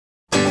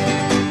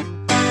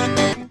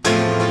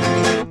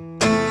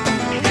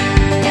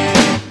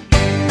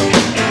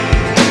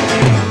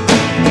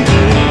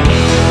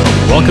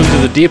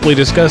the Deeply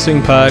Discussing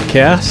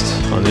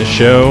podcast. On this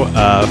show,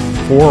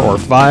 4 or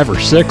 5 or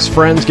 6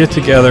 friends get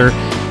together.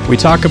 We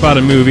talk about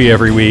a movie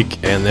every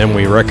week, and then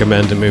we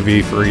recommend a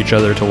movie for each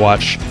other to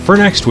watch for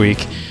next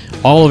week.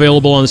 All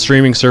available on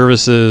streaming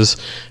services,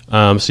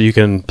 so you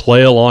can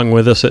play along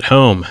with us at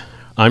home.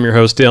 I'm your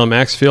host, Dale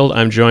Maxfield.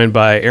 I'm joined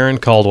by Aaron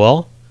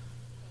Caldwell.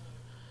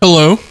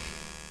 Hello.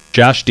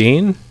 Josh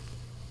Dean.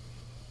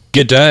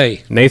 Good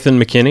day. Nathan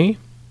McKinney.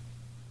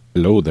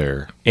 Hello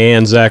there.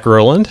 And Zach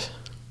Rowland.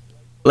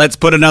 Let's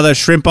put another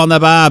shrimp on the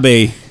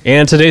barbie.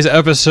 And today's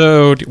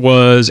episode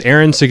was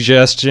Aaron's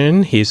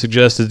suggestion. He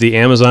suggested the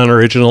Amazon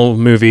original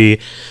movie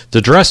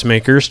The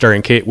Dressmaker,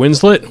 starring Kate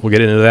Winslet. We'll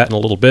get into that in a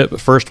little bit, but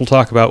first we'll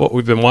talk about what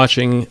we've been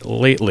watching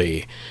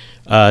lately.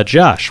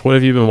 Josh, what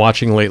have you been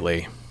watching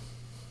lately?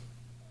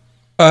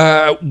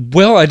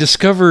 Well, I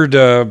discovered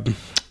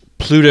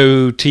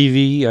Pluto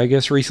TV, I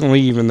guess,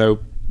 recently, even though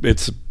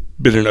it's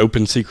been an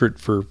open secret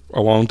for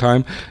a long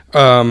time.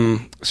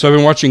 So I've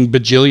been watching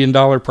Bajillion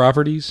Dollar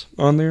Properties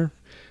on there.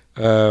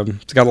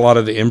 It's got a lot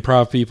of the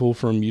improv people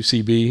from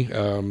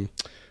UCB,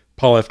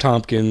 Paul F.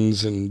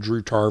 Tompkins and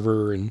Drew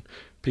Tarver and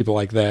people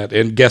like that,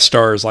 and guest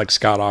stars like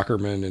Scott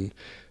Aukerman and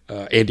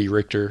Andy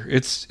Richter.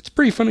 It's a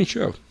pretty funny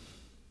show.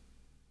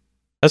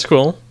 That's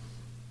cool.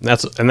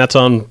 That's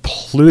on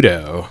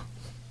Pluto.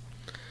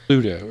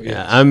 Pluto, yes.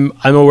 Yeah, I'm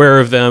aware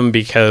of them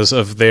because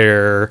of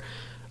their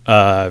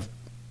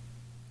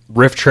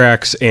Riff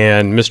Tracks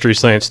and Mystery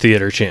Science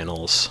Theater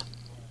channels.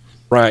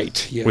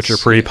 Right, yes. Which are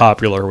pretty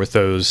popular with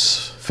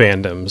those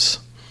fandoms.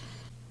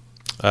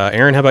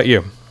 Aaron, how about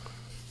you?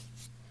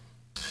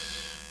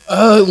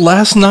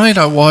 Last night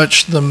I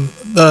watched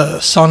the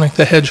Sonic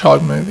the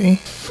Hedgehog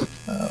movie,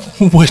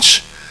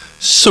 which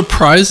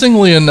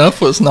surprisingly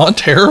enough was not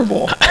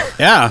terrible.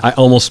 Yeah. I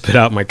almost spit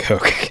out my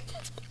Coke.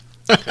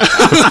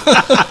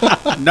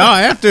 No,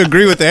 I have to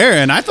agree with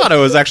Aaron. I thought it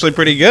was actually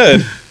pretty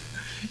good.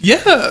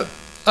 Yeah,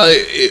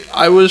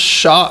 I was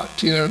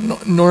shocked. You know,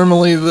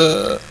 normally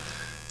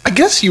I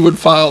guess you would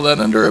file that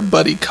under a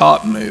buddy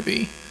cop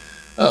movie.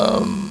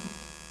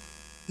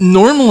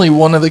 Normally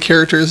one of the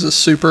characters is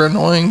super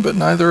annoying, but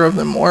neither of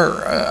them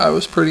were. I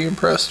was pretty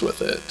impressed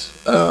with it.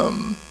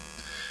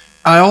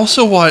 I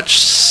also watched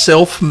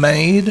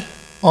Self-Made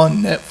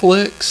on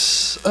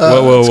Netflix.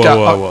 It's got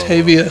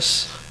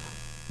Octavius.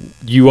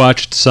 You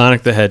watched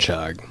Sonic the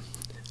Hedgehog.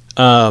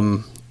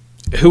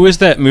 Who is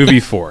that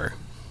movie for?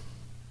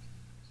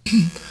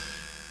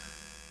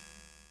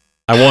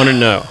 I want to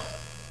know.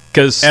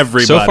 Because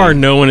so far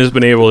no one has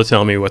been able to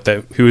tell me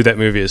who that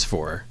movie is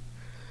for.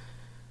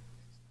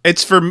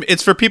 It's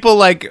for people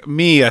like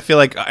me. I feel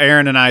like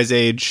Aaron and I's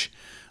age,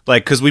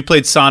 like, because we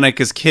played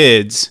Sonic as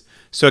kids,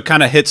 so it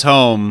kind of hits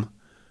home,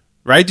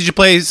 right? Did you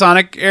play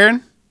Sonic,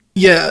 Aaron?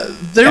 Yeah,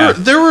 there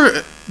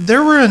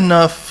were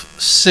enough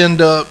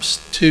send-ups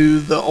to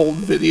the old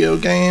video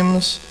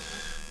games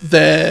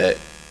that,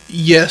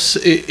 yes,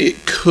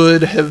 it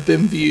could have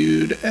been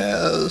viewed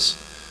as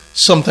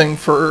something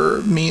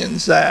for me and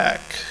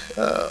Zach,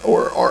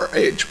 or our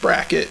age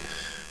bracket,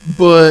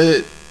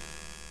 but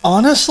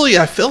honestly,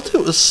 I felt it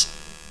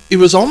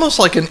was almost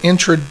like an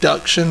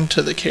introduction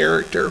to the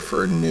character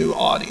for a new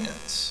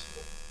audience.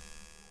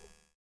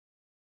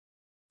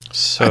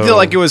 So I feel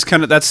like it was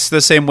that's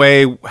the same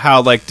way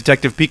how like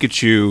Detective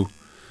Pikachu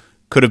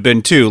could have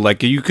been too.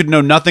 Like, you could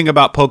know nothing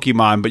about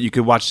Pokemon, but you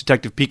could watch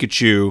Detective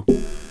Pikachu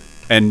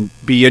and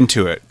be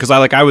into it. Because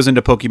I was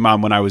into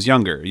Pokemon when I was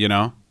younger, you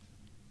know?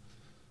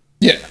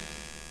 Yeah.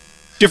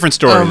 Different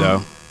story,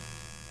 though.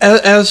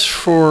 As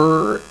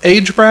for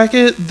age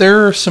bracket,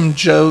 there are some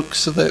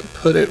jokes that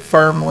put it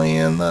firmly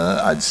in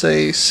the, I'd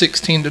say,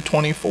 16 to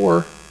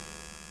 24.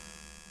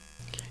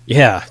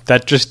 Yeah,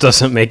 that just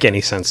doesn't make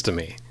any sense to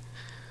me.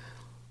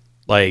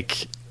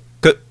 Like,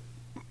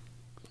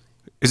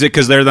 is it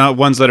because they're the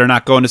ones that are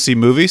not going to see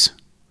movies?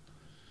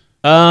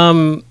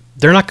 They're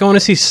not going to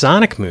see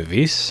Sonic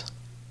movies.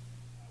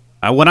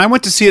 When I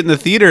went to see it in the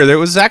theater, that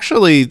was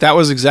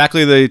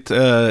exactly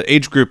the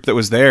age group that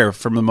was there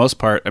for the most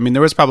part. I mean,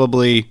 there was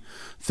probably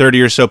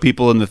 30 or so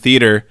people in the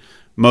theater,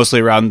 mostly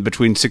around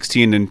between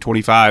 16 and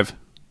 25.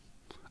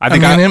 I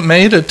mean, it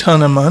made a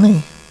ton of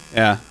money.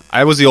 Yeah,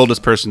 I was the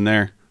oldest person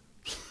there.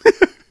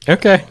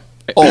 Okay.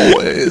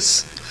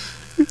 Always.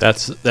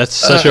 That's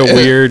such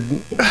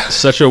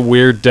a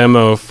weird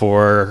demo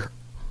for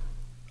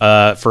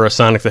a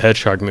Sonic the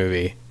Hedgehog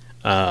movie.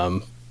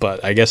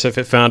 But I guess if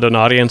it found an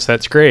audience,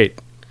 that's great.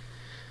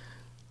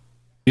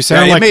 You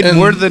sound like it made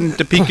more than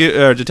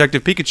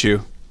Detective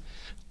Pikachu.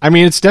 I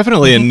mean, it's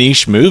definitely a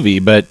niche movie,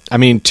 but I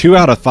mean, 2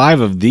 out of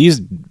 5 of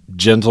these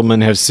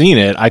gentlemen have seen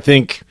it. I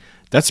think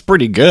that's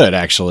pretty good,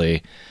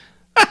 actually.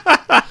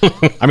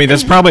 I mean,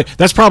 that's probably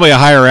a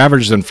higher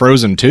average than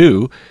Frozen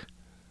 2.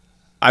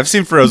 I've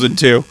seen Frozen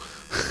 2.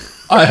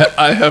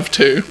 I have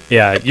too.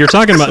 Yeah, you're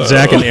talking about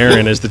Zach and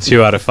Aaron as the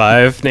 2 out of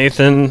 5,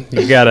 Nathan.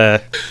 You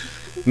gotta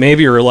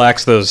maybe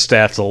relax those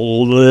stats a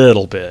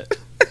little bit.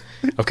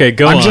 Okay,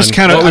 go I'm on. just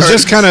kind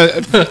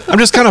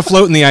of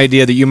floating the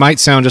idea that you might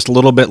sound just a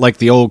little bit like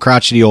the old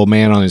crotchety old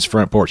man on his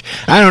front porch.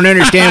 I don't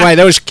understand why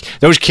those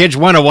kids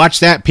want to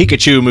watch that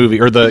Pikachu movie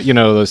or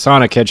the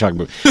Sonic Hedgehog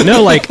movie.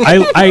 No, like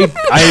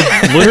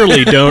I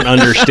literally don't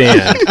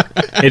understand.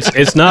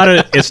 It's not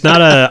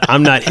a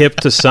I'm not hip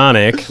to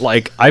Sonic.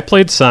 Like, I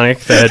played Sonic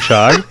the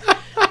Hedgehog.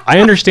 I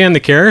understand the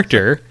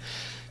character,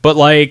 but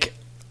like,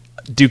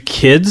 do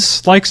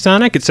kids like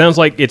Sonic? It sounds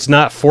like it's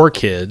not for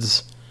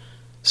kids.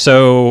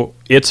 So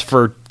it's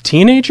for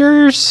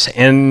teenagers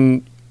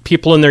and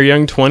people in their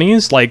young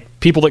 20s, like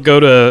people that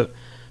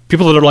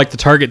are like the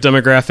target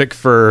demographic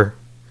for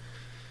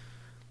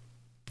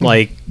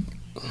like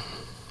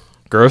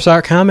gross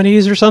out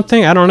comedies or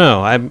something. I don't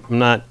know. I'm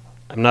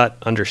not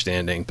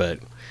understanding, but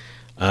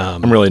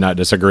I'm really not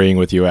disagreeing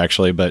with you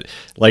actually, but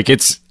like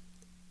it's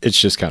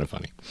just kind of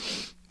funny.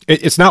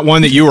 It's not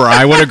one that you or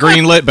I would have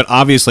greenlit, but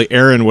obviously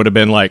Aaron would have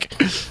been like,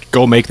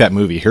 "Go make that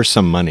movie. Here's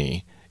some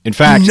money." In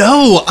fact,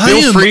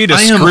 feel free to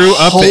screw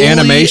up the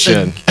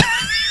animation.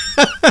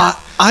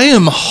 I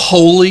am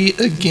wholly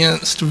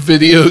against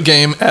video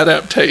game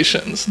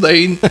adaptations.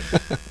 They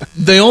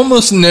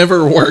almost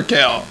never work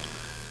out,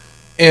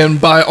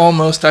 and by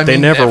almost I mean they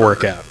never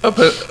work out. Up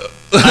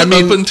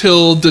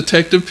until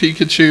Detective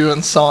Pikachu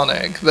and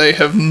Sonic, they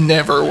have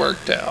never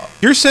worked out.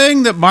 You're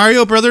saying that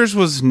Mario Brothers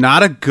was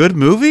not a good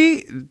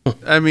movie?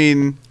 I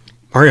mean,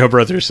 Mario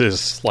Brothers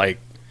is like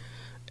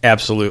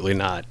absolutely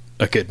not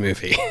a good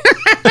movie.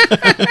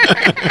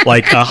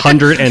 Like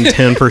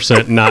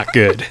 110% not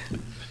good.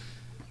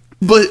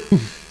 But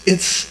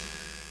it's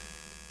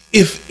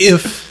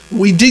if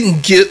we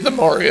didn't get the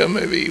Mario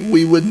movie,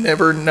 we would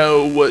never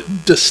know what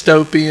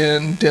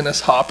dystopian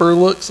Dennis Hopper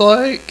looks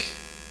like.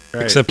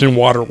 Right. Except in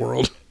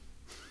Waterworld.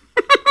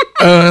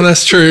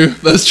 That's true.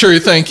 That's true.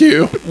 Thank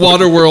you.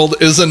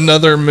 Waterworld is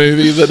another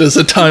movie that is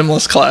a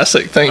timeless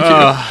classic. Thank you.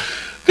 I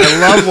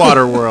love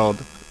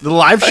Waterworld. The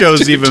live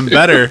show's even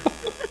better.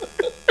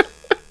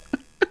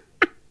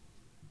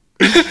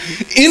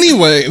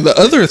 Anyway, the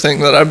other thing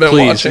that I've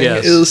been watching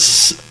yes. is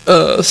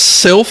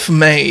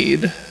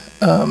Self-Made.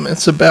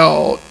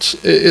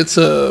 It's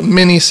a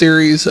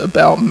mini-series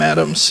about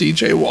Madam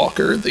C.J.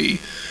 Walker, the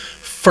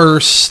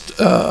first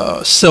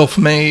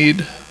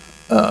self-made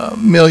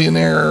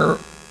millionaire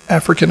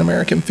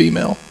African-American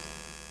female.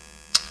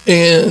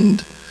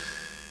 And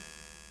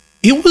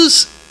it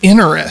was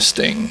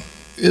interesting.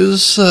 It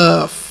was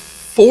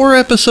 4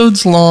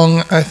 episodes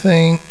long, I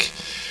think.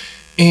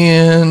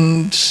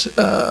 And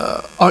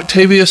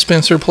Octavia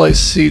Spencer plays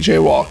C.J.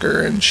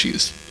 Walker, and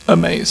she's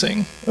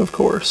amazing, of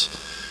course.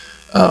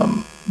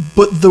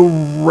 But the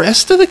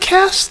rest of the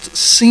cast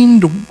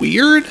seemed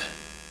weird.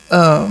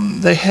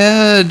 They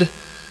had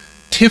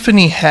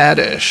Tiffany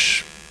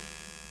Haddish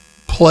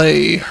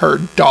play her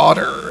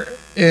daughter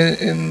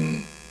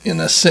in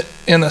a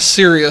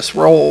serious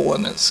role,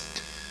 and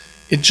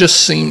it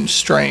just seemed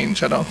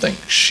strange. I don't think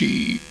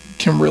she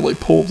can really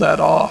pull that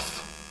off.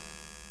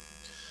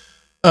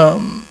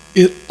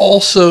 It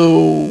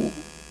also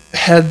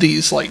had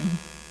these like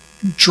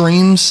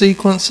dream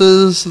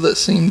sequences that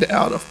seemed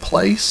out of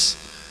place,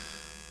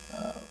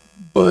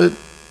 but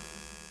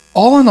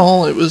all in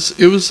all, it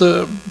was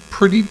a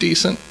pretty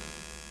decent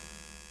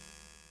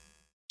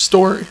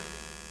story.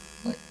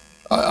 Like,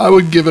 I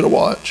would give it a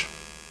watch.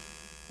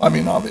 I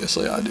mean,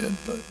 obviously I did,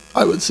 but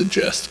I would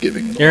suggest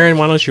giving it a Aaron, watch.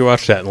 why don't you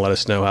watch that and let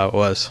us know how it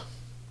was?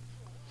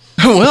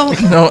 Well,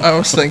 no, I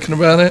was thinking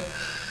about it.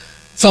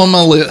 It's on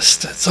my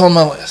list.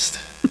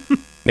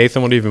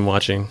 Nathan, what have you been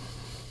watching?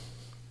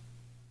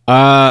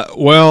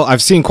 Well,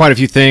 I've seen quite a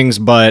few things,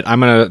 but I'm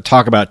going to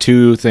talk about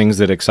 2 things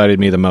that excited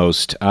me the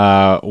most.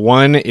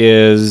 One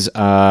is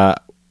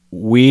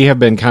we have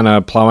been kind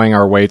of plowing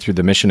our way through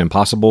the Mission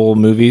Impossible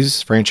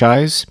movies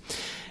franchise,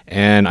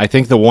 and I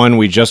think the one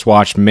we just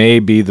watched may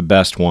be the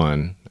best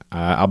one.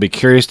 I'll be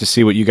curious to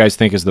see what you guys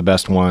think is the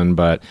best one,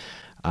 but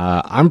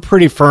I'm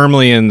pretty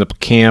firmly in the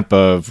camp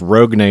of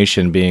Rogue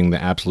Nation being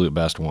the absolute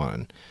best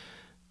one.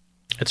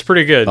 It's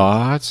pretty good.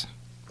 Thoughts?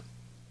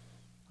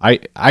 I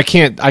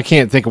can't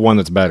think of one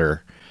that's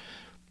better.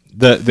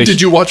 Did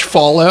you watch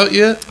Fallout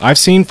yet? I've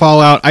seen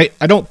Fallout. I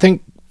don't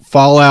think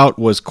Fallout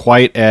was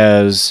quite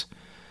as...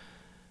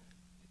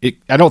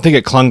 I don't think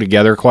it clung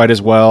together quite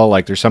as well.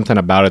 Like, there's something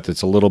about it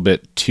that's a little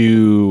bit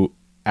too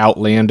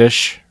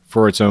outlandish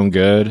for its own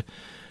good.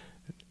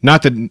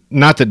 Not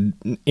that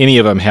any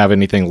of them have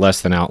anything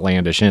less than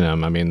outlandish in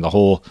them. I mean, the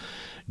whole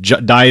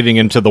diving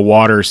into the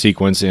water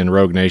sequence in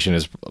Rogue Nation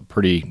is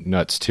pretty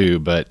nuts too.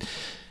 But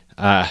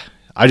I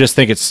just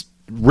think it's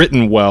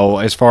written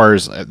well as far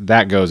as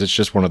that goes. It's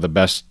just one of the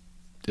best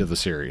of the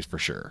series for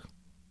sure.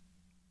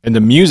 And the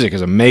music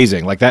is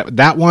amazing. Like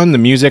that one, the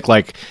music,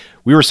 like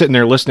we were sitting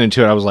there listening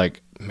to it. I was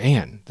like,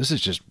 man, this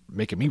is just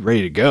making me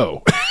ready to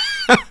go.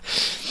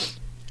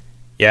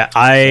 Yeah,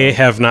 I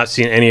have not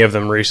seen any of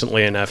them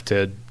recently enough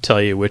to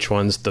tell you which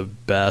one's the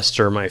best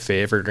or my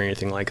favorite or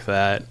anything like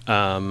that.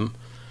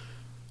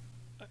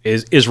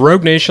 Is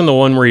Rogue Nation the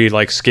one where he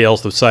like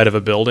scales the side of a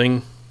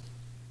building?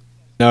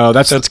 No,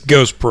 that's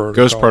Ghost Protocol.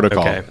 Ghost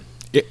Protocol. Okay.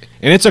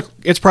 And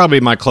it's probably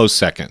my close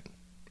second.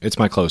 It's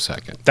my close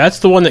second. That's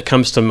the one that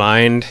comes to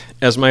mind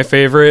as my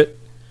favorite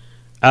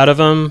out of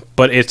them,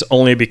 but it's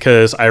only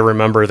because I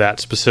remember that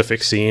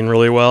specific scene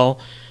really well.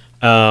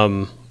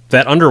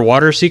 That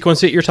underwater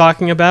sequence that you're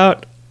talking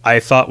about, I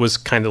thought was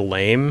kind of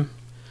lame.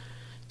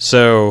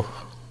 So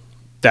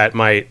that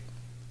might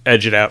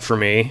edge it out for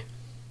me.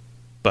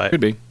 But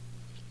could be.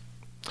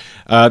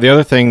 The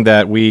other thing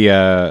that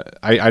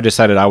I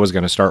decided I was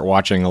going to start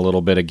watching a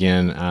little bit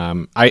again.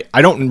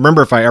 I don't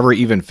remember if I ever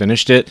even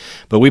finished it,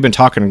 but we've been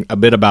talking a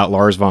bit about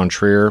Lars von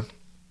Trier.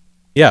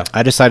 Yeah.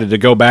 I decided to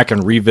go back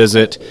and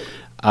revisit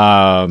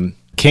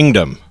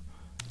Kingdom.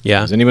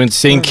 Yeah. Has anyone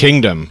seen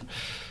Kingdom?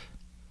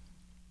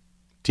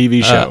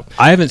 TV show.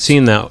 I haven't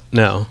seen that.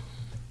 No.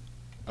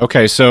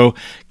 Okay, so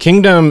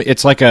Kingdom,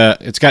 it's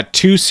got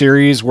 2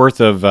 series worth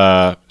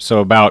of, so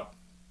about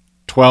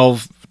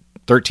 12,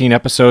 13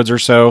 episodes or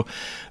so,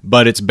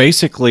 but it's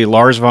basically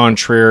Lars von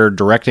Trier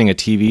directing a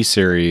TV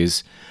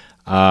series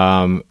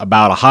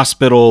about a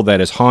hospital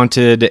that is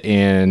haunted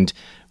and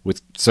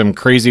with some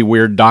crazy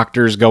weird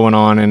doctors going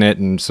on in it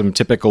and some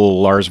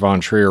typical Lars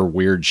von Trier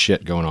weird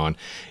shit going on.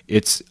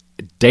 It's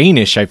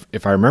Danish,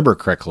 if I remember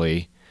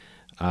correctly,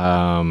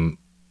 and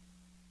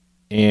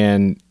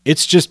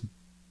it's just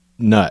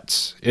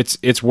nuts.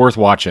 It's worth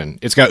watching.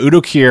 It's got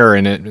Udo Kier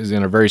in it, is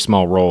in a very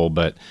small role,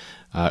 but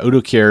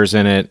Udo Kier's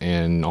in it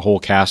and a whole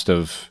cast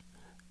of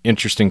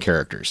interesting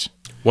characters.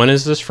 When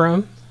is this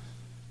from?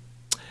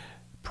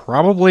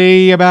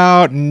 Probably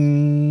about...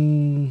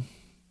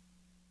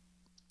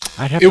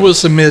 It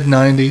was the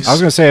mid-90s. I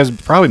was going to say it was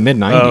probably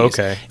mid-90s. Oh,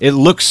 okay. It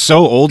looks so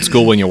old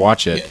school when you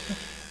watch it.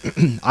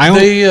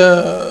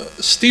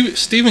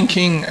 Stephen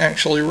King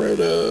actually wrote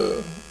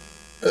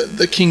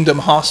the Kingdom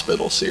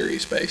Hospital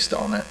series based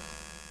on it.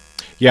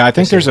 Yeah, I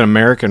think there's an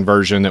American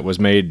version that was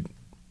made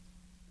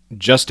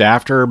just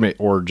after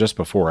or just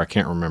before. I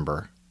can't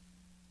remember.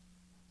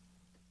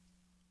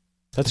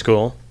 That's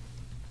cool.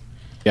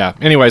 Yeah.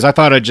 Anyways, I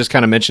thought I'd just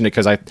kind of mention it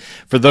because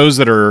for those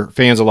that are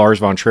fans of Lars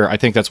von Trier, I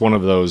think that's one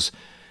of those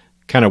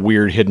kind of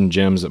weird hidden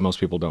gems that most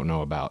people don't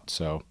know about.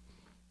 So,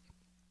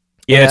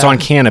 yeah, and it's on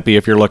Canopy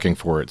if you're looking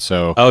for it.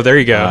 So, there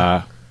you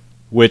go.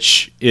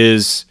 Which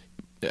is,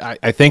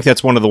 I think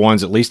that's one of the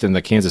ones, at least in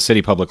the Kansas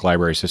City Public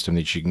Library system,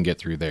 that you can get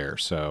through there.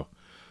 So,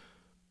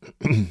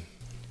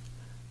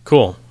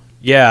 cool.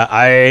 Yeah,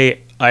 I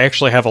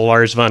actually have a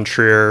Lars von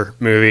Trier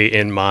movie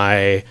in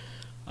my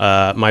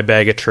my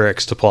bag of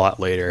tricks to pull out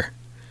later.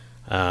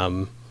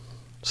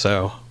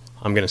 So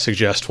I'm going to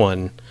suggest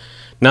one,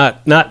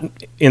 not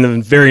in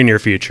the very near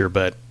future,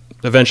 but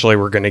eventually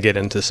we're going to get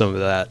into some of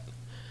that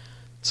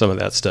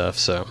stuff.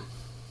 So,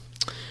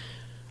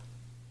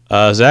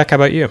 Zach, how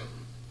about you?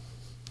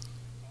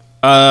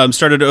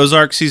 Started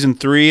Ozark season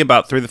 3,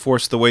 about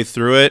 3/4 of the way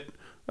through it.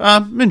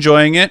 I'm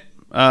enjoying it.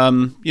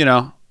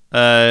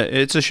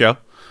 It's a show.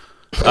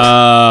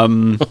 I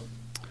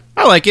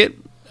like it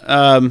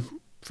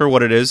for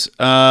what it is.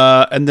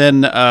 And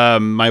then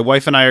my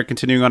wife and I are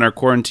continuing on our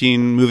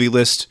quarantine movie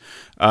list.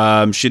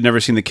 She'd never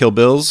seen the Kill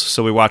Bills,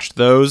 so we watched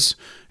those,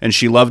 and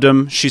she loved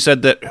them. She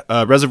said that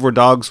Reservoir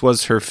Dogs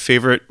was her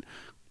favorite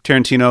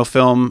Tarantino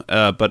film,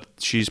 but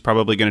she's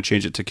probably going to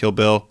change it to Kill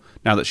Bill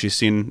now that she's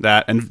seen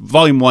that. And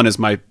Volume 1 is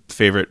my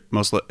favorite.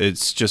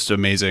 It's just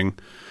amazing.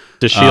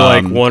 Does she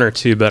like 1 or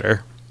 2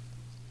 better?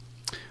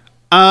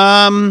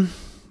 I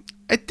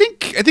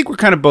think we're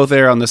kind of both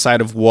there on the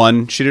side of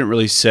 1. She didn't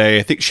really say.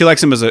 I think she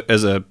likes him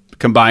as a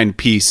combined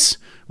piece,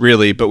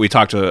 really. But we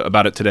talked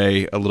about it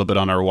today a little bit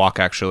on our walk,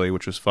 actually,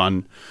 which was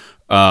fun.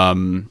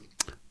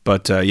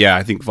 But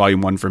I think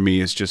Volume 1 for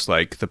me is just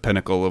like the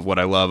pinnacle of what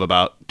I love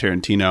about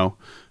Tarantino.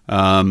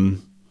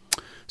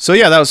 So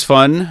yeah, that was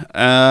fun.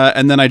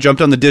 And then I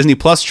jumped on the Disney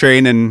Plus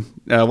train and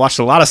watched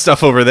a lot of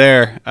stuff over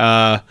there.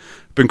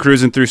 Been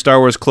cruising through Star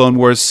Wars Clone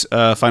Wars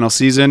final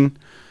season.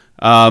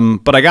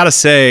 But I gotta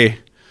say,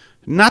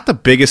 not the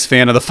biggest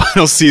fan of the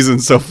final season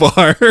so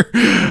far.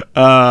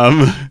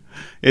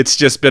 It's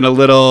just been a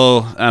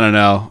little, I don't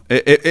know.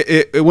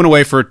 It went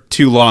away for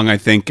too long, I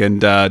think,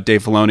 and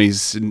Dave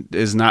Filoni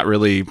is not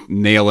really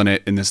nailing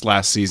it in this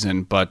last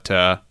season. But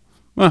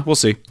we'll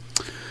see.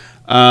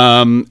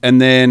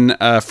 And then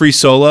Free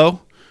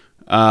Solo,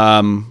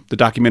 the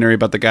documentary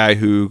about the guy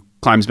who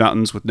climbs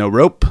mountains with no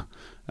rope.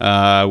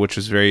 Which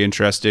was very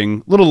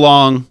interesting. A little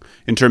long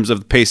in terms of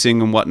the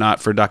pacing and whatnot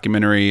for a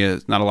documentary.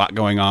 Not a lot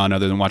going on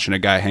other than watching a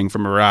guy hang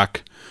from a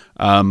rock,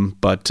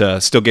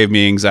 but still gave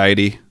me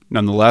anxiety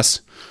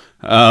nonetheless.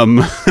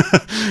 And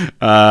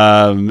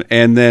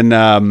then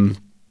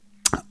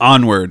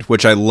Onward,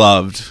 which I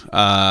loved.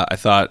 I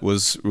thought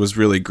was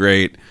really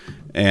great.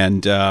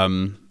 And I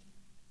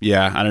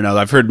don't know.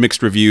 I've heard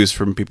mixed reviews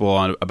from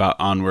people about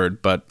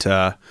Onward, but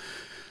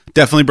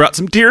definitely brought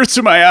some tears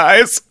to my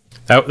eyes.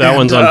 That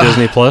one's on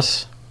Disney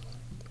Plus.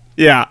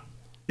 Yeah.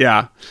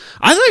 I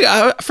think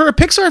for a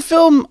Pixar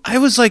film, I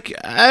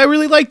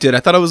really liked it. I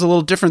thought it was a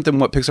little different than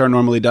what Pixar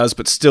normally does,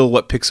 but still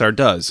what Pixar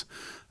does.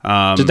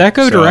 Did that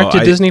go direct to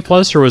Disney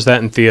Plus, or was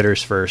that in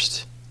theaters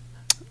first?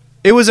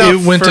 It was out.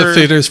 It went to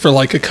theaters for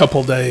like a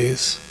couple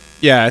days.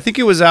 Yeah, I think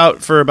it was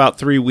out for about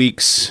 3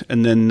 weeks,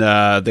 and then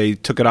they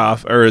took it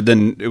off, or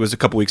then it was a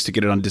couple weeks to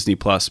get it on Disney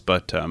Plus.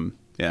 But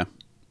yeah,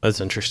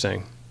 That's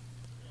interesting.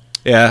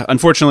 yeah.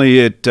 Unfortunately,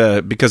 it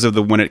because of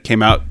when it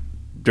came out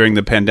during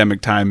the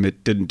pandemic time,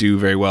 it didn't do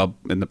very well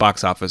in the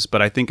box office.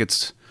 But I think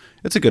it's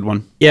a good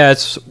one. Yeah,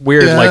 it's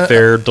weird. Yeah. Like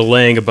they're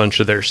delaying a bunch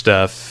of their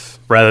stuff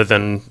rather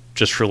than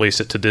just release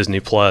it to Disney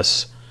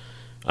Plus,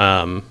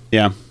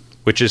 Yeah.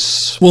 which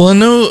is Well, I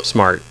know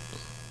smart.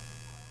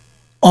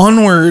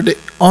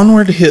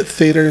 Onward hit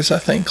theaters, I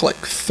think, like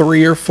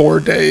 3 or 4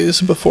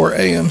 days before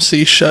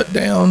AMC shut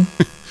down.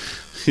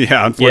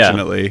 Yeah,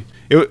 unfortunately.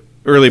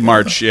 Early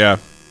March, yeah.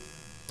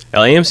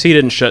 Well, AMC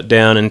didn't shut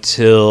down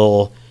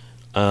until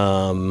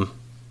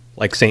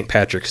like St.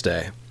 Patrick's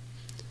Day,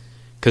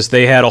 because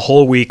they had a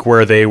whole week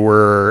where they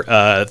were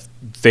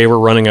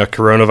running a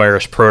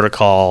coronavirus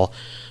protocol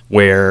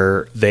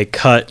where they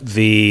cut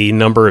the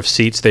number of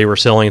seats they were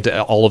selling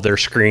to all of their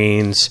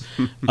screens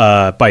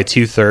by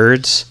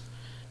 2/3,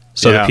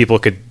 so Yeah. that people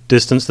could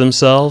distance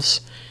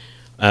themselves.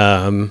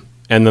 And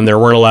then there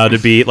weren't allowed to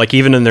be, like,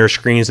 even in their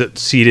screens that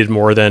seated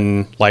more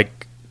than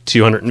like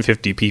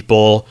 250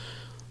 people,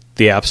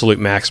 the absolute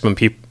maximum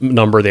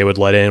number they would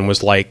let in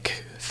was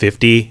like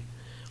 50.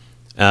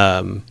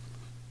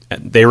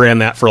 They ran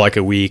that for like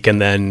a week,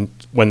 and then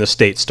when the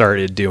state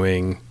started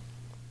doing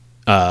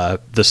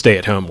the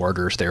stay-at-home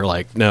orders, they were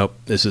like, nope,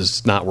 this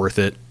is not worth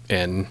it,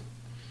 and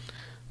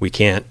we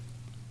can't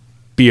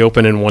be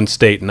open in one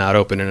state and not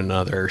open in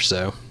another.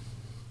 So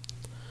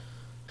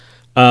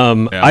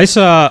I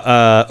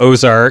saw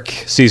Ozark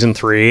season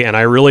 3, and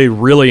I really,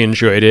 really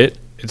enjoyed it.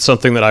 It's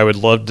something that I would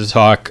love to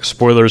talk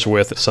spoilers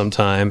with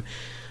sometime,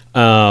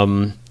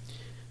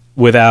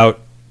 without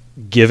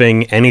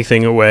giving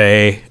anything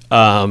away.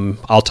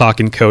 I'll talk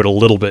in code a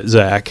little bit,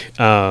 Zach.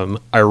 I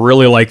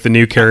really like the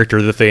new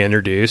character that they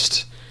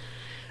introduced.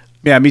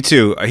 Yeah, me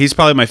too. He's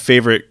probably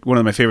one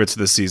of my favorites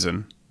this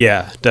season.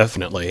 Yeah,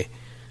 definitely.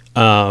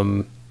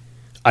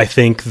 I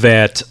think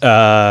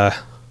that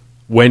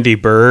Wendy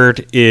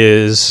Bird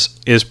is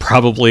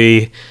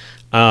probably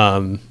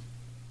the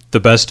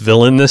best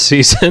villain this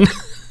season.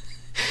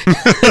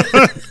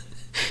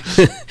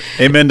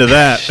 Amen to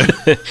that.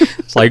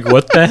 It's like,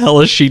 what the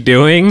hell is she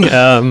doing?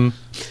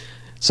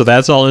 So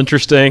that's all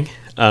interesting.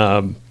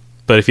 But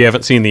if you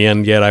haven't seen the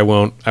end yet, I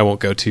won't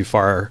go too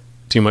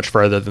much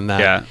farther than that.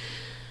 Yeah.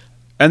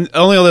 And the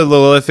only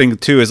other thing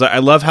too is I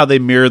love how they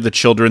mirror the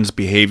children's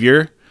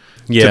behavior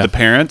to the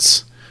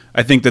parents.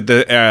 I think that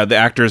the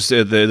actors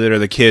that are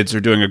the kids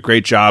are doing a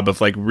great job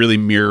of like really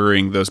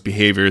mirroring those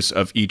behaviors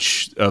of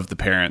each of the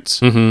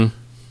parents. Mm-hmm.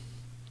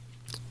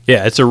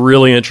 Yeah, it's a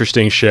really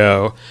interesting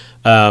show.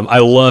 I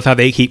love how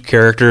they keep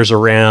characters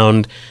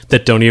around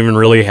that don't even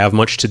really have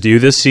much to do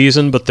this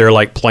season, but they're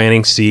like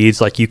planting seeds.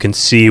 Like you can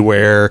see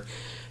where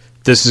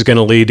this is going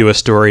to lead to a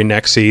story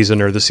next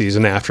season or the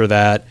season after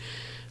that.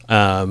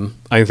 I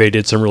think they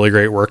did some really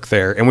great work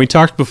there. And we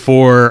talked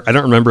before, I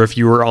don't remember if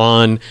you were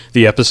on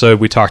the episode,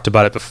 we talked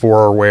about it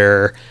before,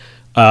 where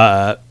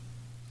I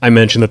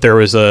mentioned that there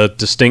was a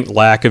distinct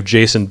lack of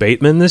Jason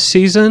Bateman this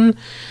season,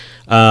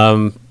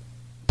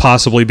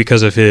 possibly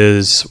because of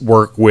his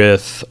work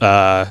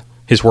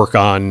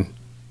on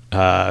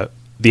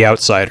The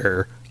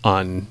Outsider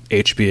on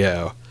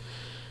HBO.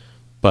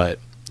 But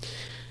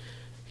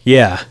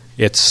yeah,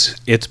 it's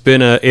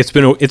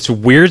a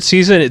weird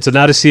season. It's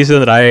not a season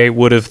that I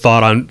would have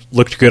thought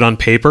looked good on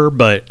paper,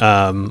 but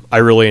I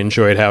really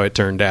enjoyed how it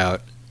turned out.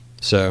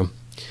 So,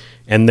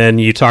 and then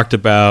you talked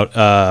about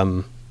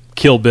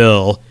Kill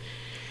Bill,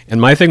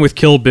 and my thing with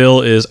Kill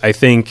Bill is I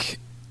think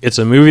it's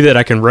a movie that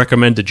I can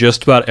recommend to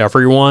just about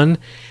everyone,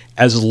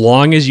 as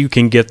long as you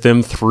can get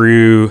them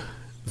through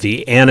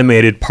the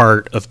animated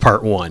part of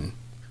part 1.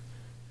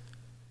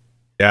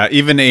 Yeah,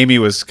 even Amy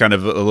was kind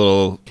of a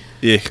little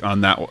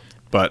on that one.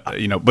 But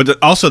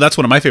but also that's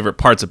one of my favorite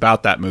parts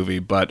about that movie.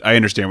 But I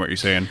understand what you're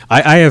saying.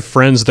 I have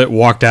friends that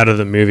walked out of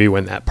the movie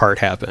when that part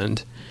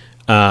happened,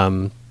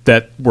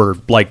 that were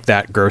like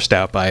that grossed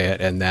out by it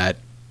and that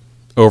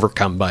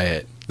overcome by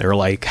it. They were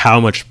like,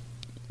 how much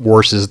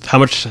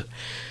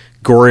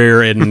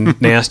gorier and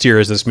nastier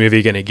is this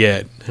movie going to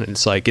get? And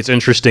it's like, it's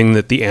interesting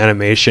that the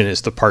animation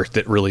is the part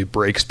that really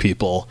breaks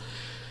people.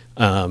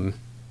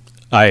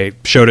 I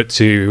showed it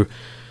to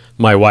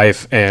my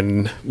wife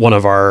and one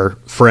of our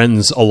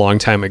friends a long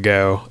time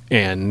ago,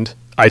 and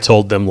I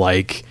told them,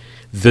 like,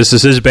 this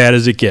is as bad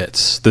as it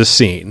gets, this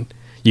scene.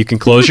 You can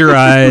close your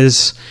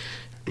eyes,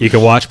 you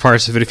can watch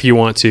parts of it if you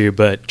want to,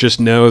 but just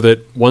know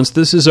that once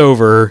this is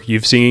over,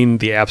 you've seen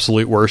the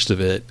absolute worst of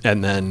it,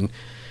 and then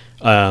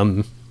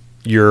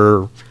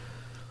your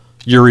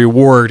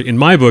reward, in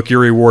my book, your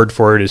reward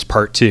for it is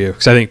part 2,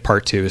 because I think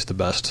part 2 is the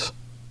best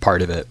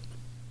part of it.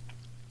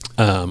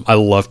 I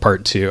love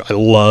part 2. I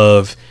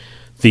love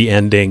the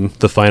ending,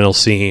 the final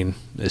scene.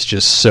 It's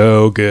just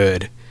so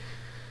good.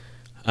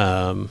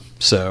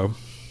 So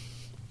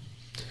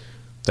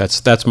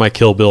that's my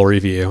Kill Bill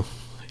review.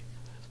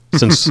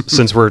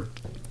 Since we're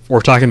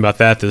talking about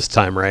that this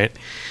time, right?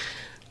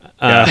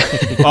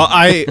 Well,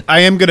 I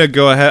am gonna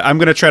go ahead. I'm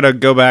gonna try to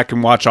go back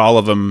and watch all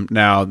of them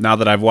now. Now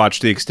that I've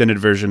watched the extended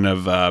version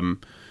of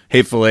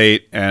Hateful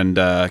Eight and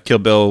Kill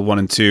Bill 1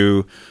 and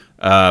 2.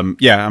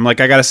 Yeah, I'm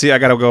like, I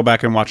gotta go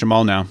back and watch them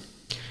all now.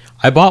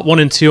 I bought 1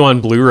 and 2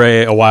 on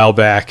Blu-ray a while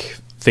back,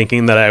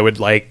 thinking that I would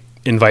like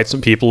invite some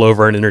people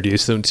over and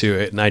introduce them to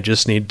it, and I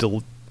just need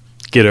to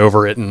get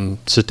over it and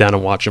sit down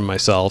and watch them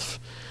myself,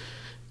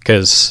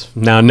 because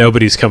now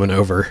nobody's coming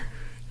over.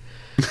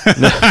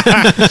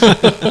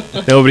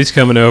 Nobody's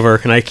coming over,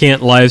 and I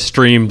can't live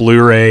stream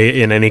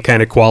Blu-ray in any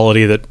kind of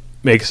quality that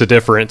makes a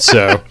difference.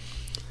 So,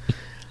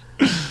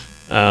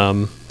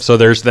 so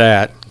there's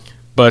that.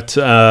 But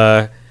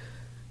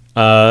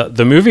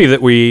the movie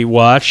that we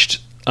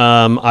watched,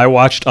 I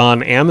watched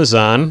on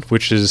Amazon,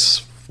 which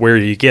is where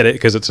you get it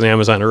because it's an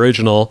Amazon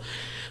original.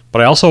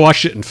 But I also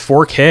watched it in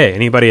 4K.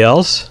 Anybody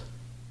else?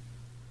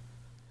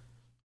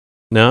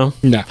 No?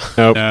 No.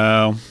 Nope.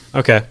 No.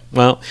 Okay.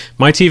 Well,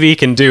 my TV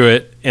can do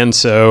it, and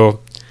so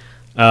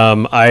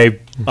I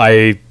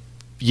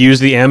use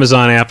the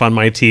Amazon app on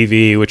my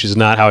TV, which is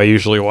not how I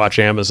usually watch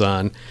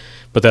Amazon,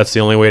 but that's the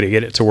only way to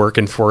get it to work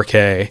in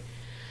 4K.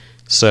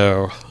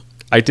 So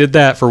I did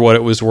that for what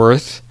it was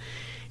worth,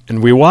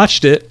 and we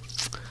watched it.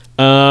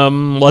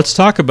 Let's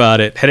talk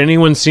about it. Had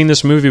anyone seen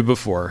this movie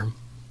before?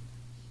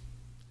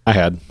 I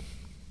had.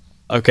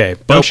 Okay,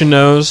 bunch of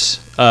no's.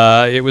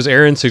 It was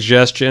Aaron's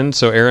suggestion,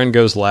 so Aaron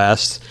goes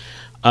last.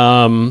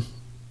 Zach,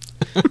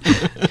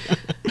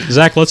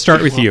 let's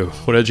start with you.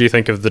 What did you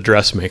think of The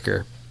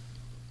Dressmaker?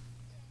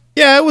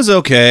 Yeah, it was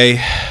okay.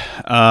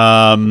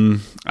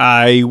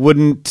 I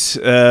wouldn't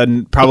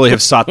probably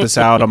have sought this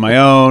out on my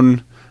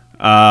own.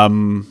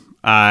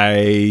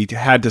 I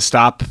had to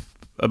stop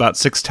about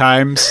 6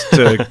 times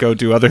to go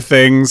do other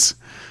things.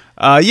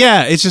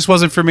 Yeah, it just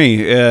wasn't for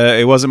me.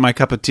 It wasn't my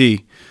cup of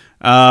tea.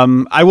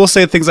 I will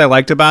say things I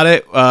liked about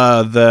it.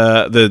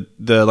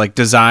 The like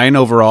design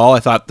overall, I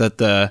thought that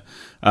the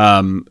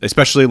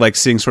especially like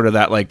seeing sort of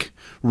that like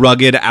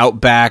rugged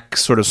outback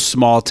sort of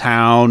small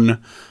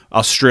town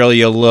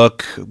Australia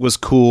look was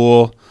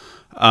cool.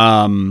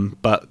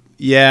 But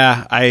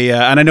yeah,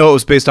 and I know it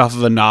was based off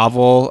of a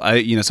novel.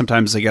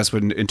 Sometimes I guess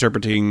when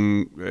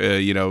interpreting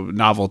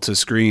novel to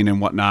screen and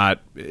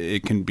whatnot,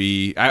 it can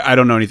be. I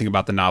don't know anything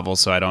about the novel,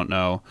 so I don't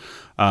know.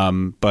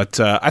 But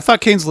I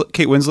thought Kate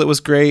Winslet was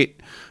great.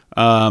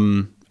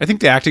 I think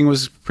the acting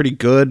was pretty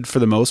good for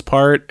the most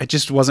part. It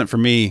just wasn't for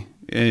me,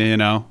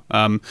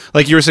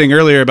 Like you were saying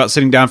earlier about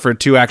sitting down for a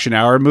 2 action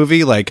hour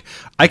movie, like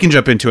I can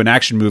jump into an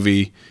action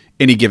movie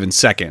any given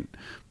second.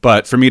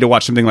 But for me to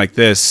watch something like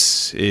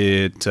this,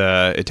 it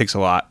takes a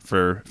lot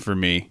for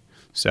me.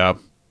 So,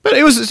 but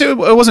it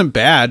wasn't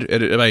bad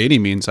by any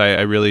means.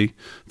 I really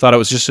thought it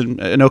was just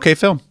an okay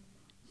film.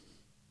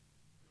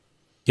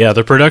 Yeah,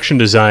 the production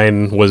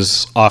design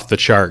was off the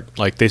chart.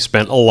 Like, they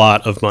spent a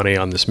lot of money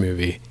on this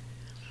movie.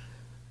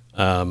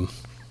 Josh,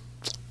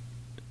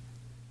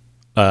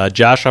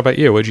 how about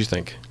you? What'd you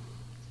think?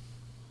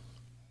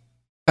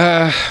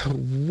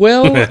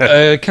 Well,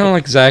 kind of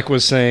like Zach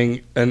was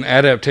saying, an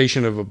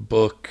adaptation of a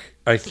book,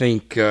 I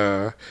think...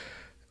 okay,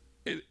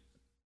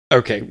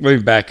 let me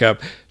back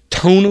up.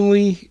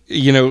 Tonally,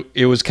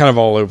 it was kind of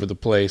all over the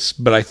place,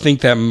 but I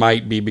think that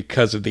might be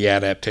because of the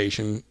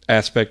adaptation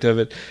aspect of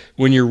it.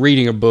 When you're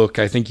reading a book,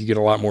 I think you get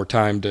a lot more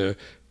time to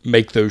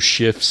make those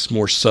shifts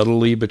more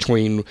subtly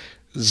between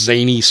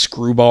zany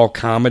screwball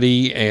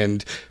comedy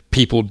and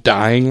people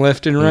dying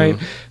left and right.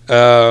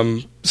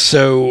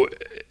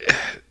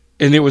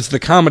 And it was the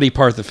comedy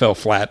part that fell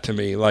flat to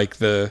me, like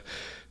the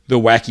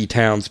wacky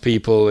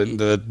townspeople and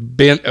the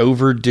bent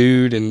over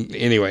dude. And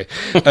anyway,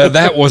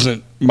 that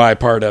wasn't my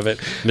part of it.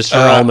 Mr.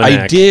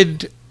 Almanac.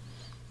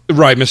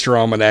 Mr.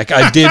 Almanac.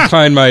 I did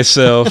find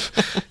myself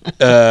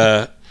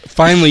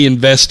finally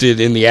invested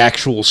in the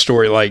actual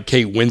story, like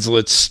Kate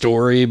Winslet's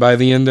story by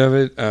the end of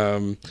it.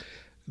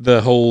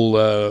 The whole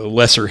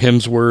Lesser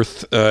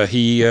Hemsworth,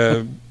 he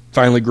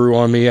finally grew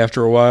on me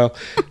after a while.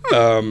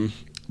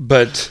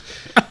 But...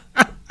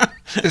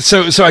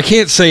 So I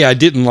can't say I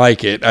didn't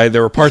like it.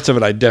 There were parts of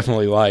it I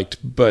definitely liked,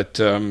 but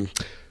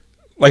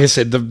like I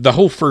said, the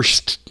whole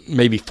first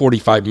maybe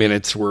 45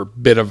 minutes were a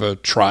bit of a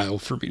trial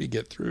for me to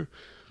get through.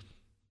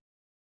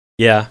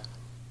 Yeah.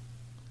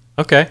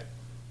 Okay.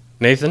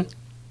 Nathan?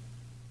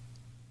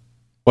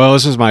 Well,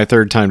 this was my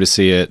 3rd time to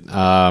see it.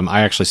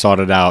 I actually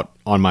sought it out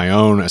on my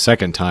own a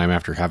 2nd time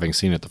after having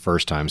seen it the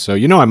first time. So,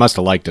 I must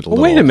have liked it a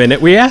little. Wait a minute.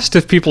 We asked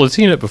if people had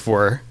seen it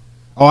before.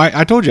 Oh,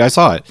 I told you I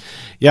saw it.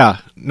 Yeah.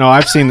 No,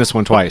 I've seen this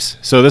one twice.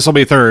 So this will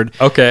be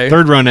 3rd. Okay.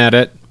 3rd run at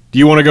it. Do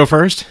you want to go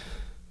first?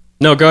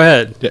 No, go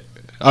ahead. Yeah.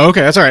 Oh,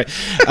 okay, that's all right.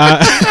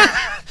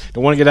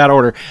 Don't want to get out of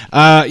order.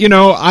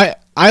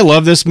 I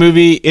love this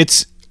movie.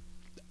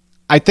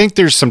 I think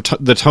there's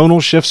the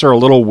tonal shifts are a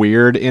little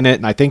weird in it,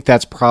 and I think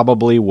that's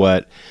probably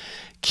what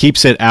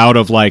keeps it out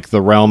of like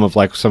the realm of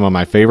like some of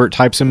my favorite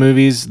types of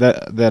movies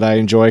that I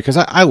enjoy, because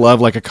I love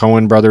like a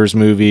Coen Brothers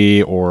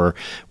movie or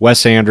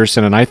Wes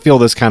Anderson, and I feel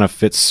this kind of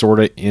fits sort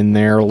of in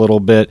there a little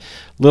bit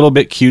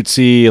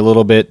cutesy, a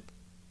little bit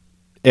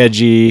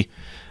edgy.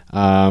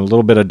 A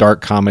little bit of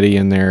dark comedy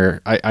in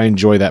there. I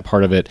enjoy that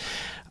part of it.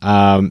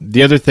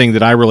 The other thing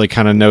that I really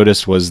kind of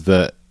noticed was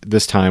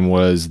this time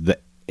was the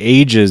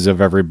ages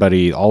of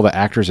everybody, all the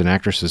actors and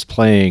actresses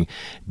playing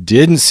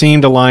didn't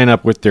seem to line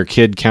up with their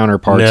kid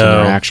counterparts and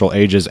their actual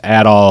ages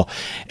at all.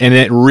 And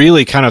it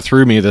really kind of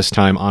threw me this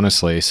time,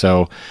 honestly.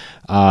 So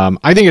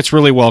I think it's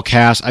really well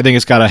cast. I think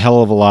it's got a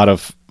hell of a lot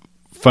of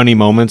funny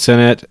moments in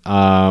it.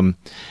 And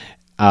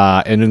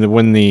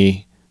when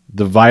the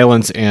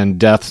violence and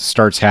death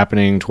starts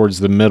happening towards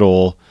the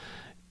middle,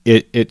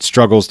 it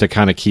struggles to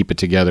kind of keep it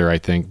together, I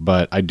think.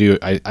 But I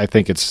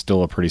think it's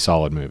still a pretty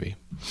solid movie.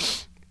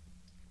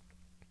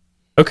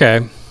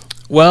 Okay.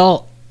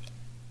 Well,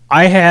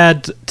 I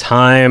had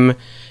time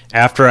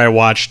after I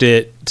watched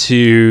it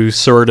to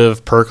sort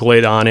of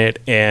percolate on it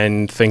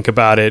and think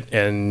about it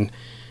and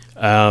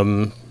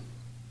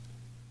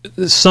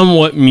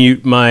somewhat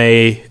mute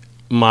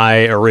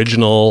my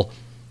original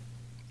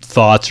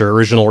thoughts or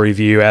original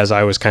review as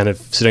I was kind of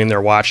sitting there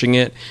watching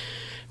it,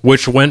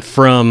 which went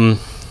from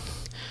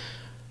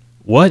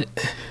what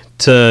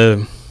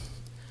to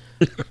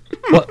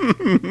what,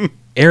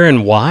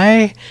 Aaron,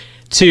 why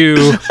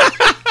to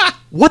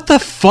what the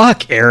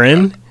fuck,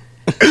 Aaron?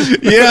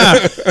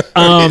 Yeah.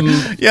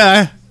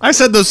 Yeah, I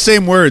said those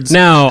same words.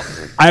 Now,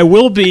 I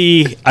will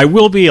be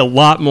a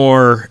lot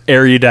more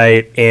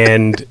erudite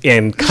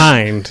and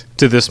kind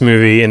to this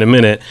movie in a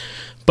minute,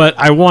 but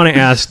I want to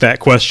ask that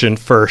question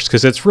first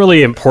because it's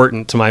really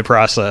important to my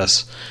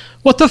process.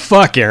 What the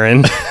fuck,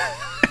 Aaron?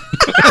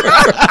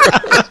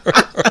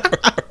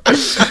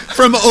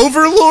 From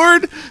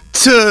Overlord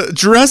to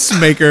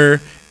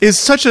Dressmaker is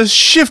such a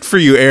shift for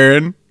you,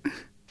 Aaron.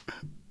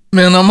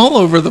 Man, I'm all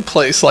over the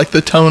place, like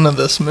the tone of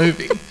this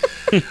movie.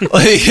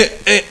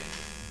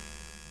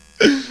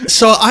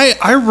 So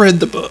I read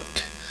the book.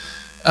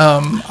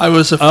 I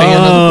was a fan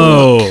of the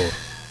book.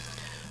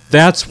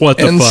 That's what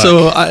the fuck. And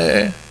so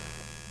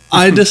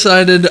I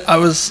decided I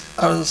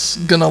was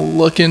gonna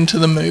look into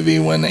the movie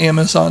when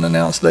Amazon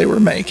announced they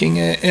were making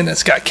it, and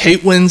it's got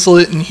Kate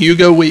Winslet and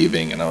Hugo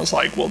Weaving, and I was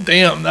like, well,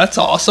 damn, that's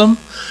awesome.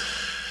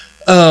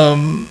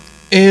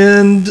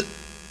 And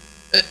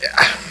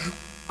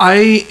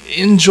I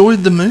enjoyed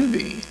the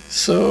movie,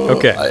 so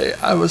okay.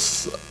 I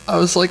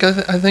was like,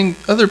 I think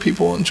other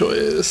people enjoy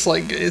it. It's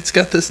like it's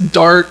got this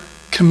dark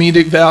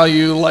comedic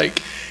value,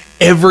 like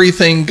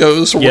everything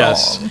goes wrong.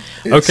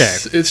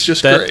 It's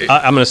just great.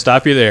 I'm going to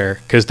stop you there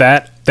because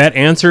that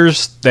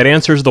answers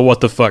the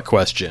what the fuck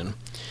question.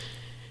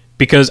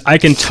 Because I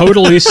can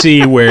totally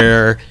see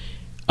where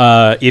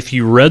if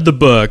you read the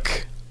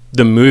book,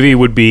 the movie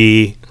would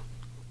be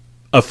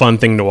a fun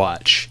thing to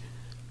watch.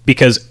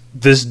 Because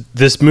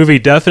this movie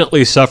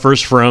definitely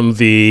suffers from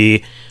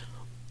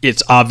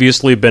it's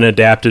obviously been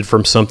adapted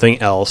from something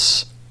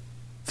else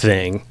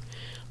thing.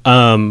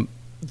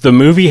 The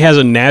movie has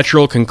a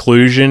natural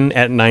conclusion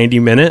at 90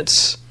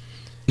 minutes,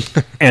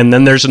 and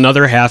then there's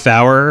another half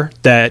hour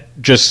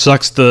that just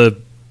sucks the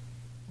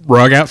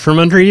rug out from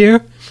under you.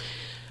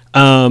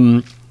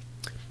 But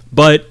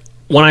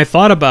when I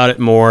thought about it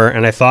more,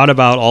 and I thought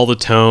about all the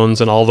tones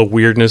and all the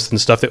weirdness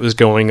and stuff that was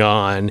going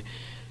on,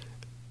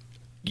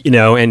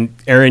 and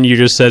Aaron, you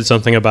just said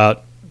something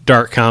about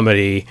dark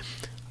comedy.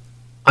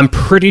 I'm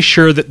pretty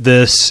sure that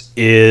this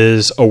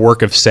is a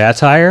work of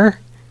satire.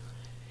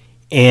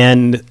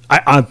 And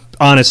I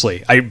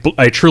honestly,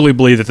 I truly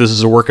believe that this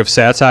is a work of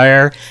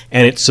satire,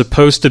 and it's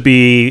supposed to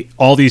be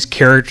all these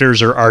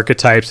characters or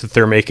archetypes that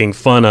they're making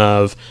fun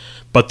of,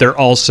 but they're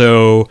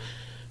also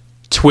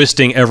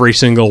twisting every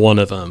single one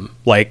of them.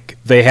 Like,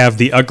 they have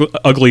the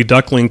ugly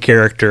duckling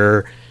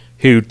character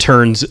who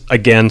turns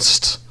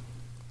against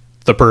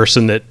the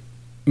person that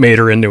made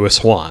her into a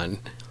swan.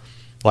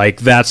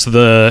 Like, that's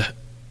the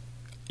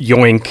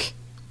yoink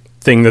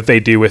thing that they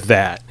do with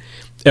that.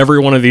 Every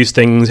one of these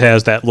things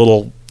has that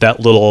little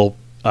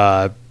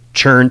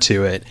churn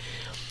to it.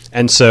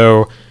 And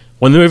so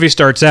when the movie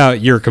starts out,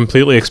 you're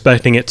completely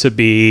expecting it to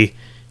be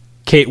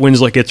Kate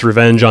Winslet gets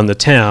revenge on the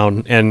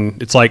town,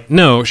 and it's like,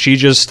 no, she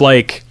just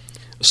like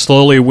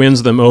slowly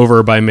wins them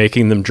over by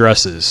making them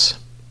dresses.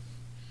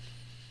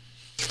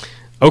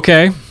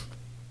 Okay.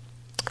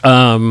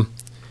 And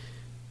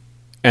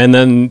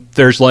then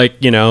there's like,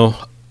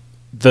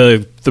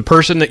 the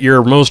person that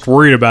you're most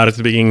worried about at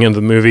the beginning of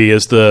the movie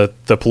is the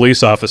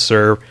police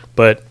officer,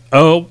 but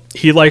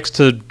he likes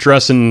to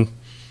dress in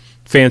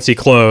fancy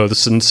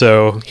clothes, and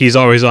so he's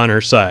always on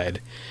her side.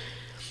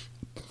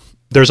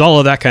 There's all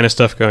of that kind of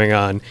stuff going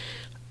on.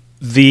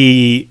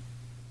 The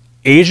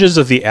ages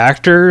of the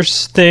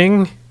actors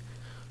thing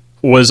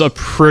was a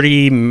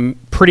pretty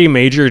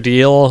major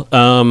deal.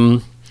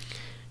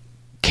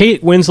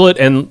 Kate Winslet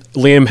and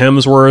Liam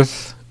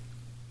Hemsworth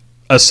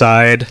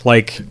aside,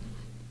 like,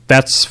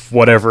 that's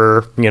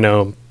whatever,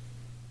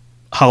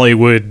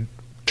 Hollywood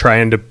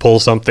trying to pull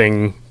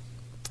something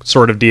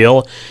sort of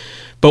deal.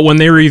 But when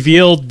they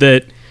revealed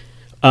that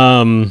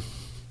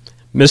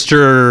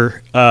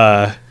Mr.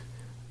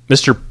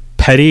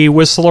 Petty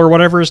Whistle or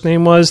whatever his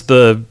name was,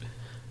 the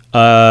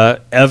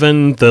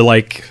Evan, the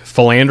like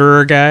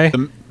philanderer guy,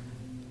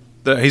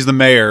 He's the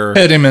mayor.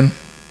 Pettyman.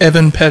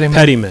 Evan Pettyman.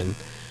 Pettyman.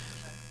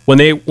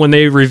 When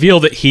they reveal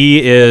that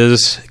he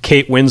is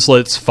Kate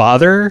Winslet's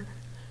father,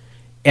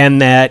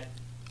 and that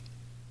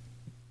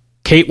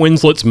Kate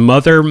Winslet's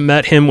mother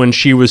met him when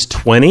she was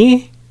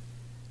 20,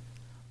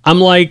 I'm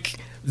like,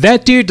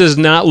 that dude does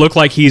not look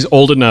like he's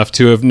old enough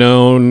to have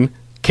known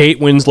Kate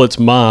Winslet's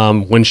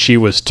mom when she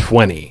was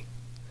 20.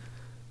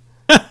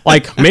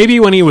 Like, maybe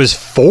when he was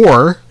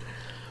 4,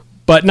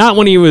 but not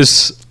when he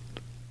was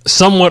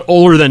somewhat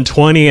older than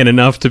 20 and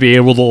enough to be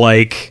able to,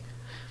 like,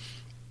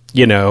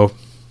 you know,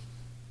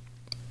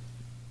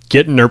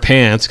 get in her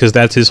pants, because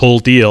that's his whole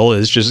deal,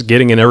 is just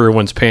getting in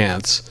everyone's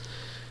pants.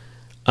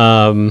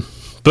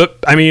 But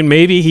I mean,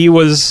 maybe he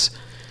was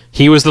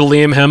the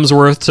Liam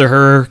Hemsworth to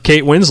her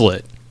Kate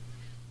Winslet.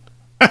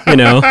 You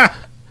know,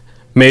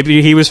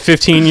 maybe he was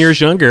 15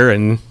 years younger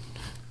and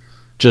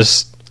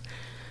just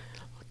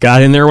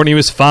got in there when he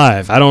was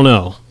 5. I don't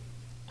know.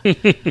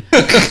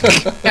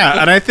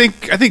 Yeah, and I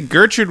think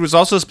Gertrude was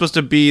also supposed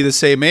to be the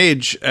same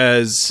age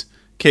as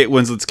Kate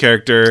Winslet's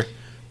character,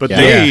 but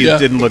they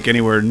didn't look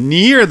anywhere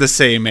near the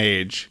same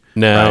age.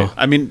 No. Right?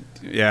 I mean,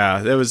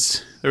 yeah, there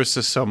was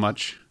just so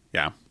much.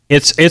 Yeah.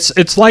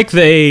 It's like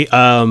they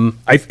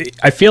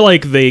I feel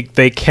like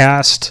they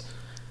cast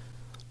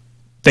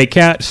Kate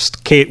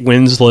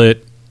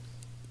Winslet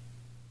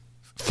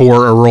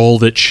for a role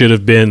that should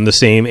have been the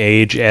same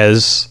age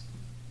as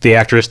the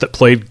actress that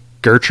played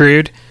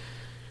Gertrude.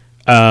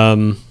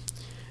 And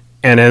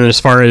then as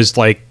far as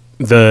like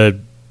the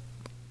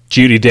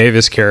Judy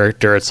Davis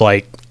character, it's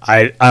like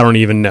I don't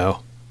even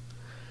know.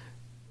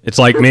 It's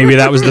like maybe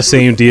that was the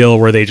same deal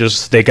where they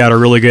got a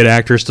really good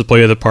actress to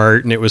play the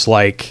part, and it was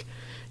like,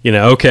 you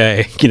know,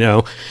 okay, you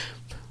know,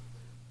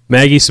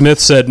 Maggie Smith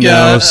said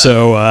no,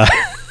 so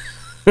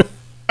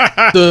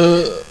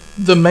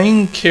the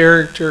main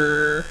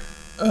character,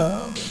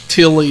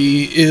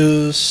 Tilly,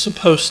 is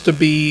supposed to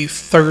be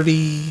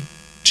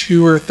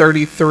 32 or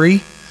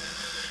 33,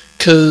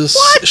 because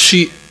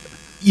she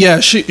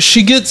gets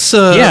she gets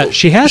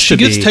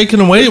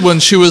taken away when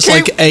she was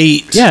like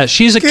 8. Yeah,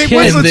 she's a kid,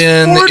 and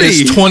then 40.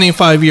 It's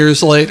 25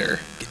 years later.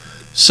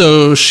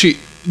 So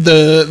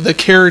the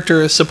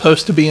character is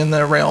supposed to be in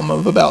the realm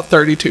of about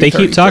 32. They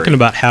keep talking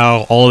about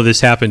how all of this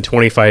happened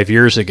 25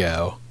 years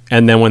ago,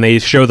 and then when they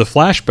show the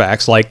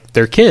flashbacks, like,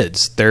 they're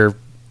kids. They're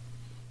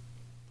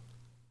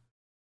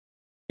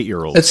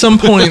 8-year-olds. At some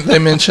point, they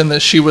mentioned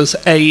that she was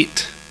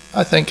 8,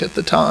 I think, at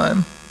the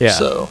time. Yeah.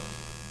 So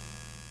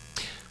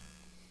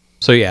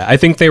yeah, I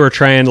think they were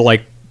trying to,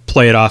 like,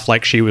 play it off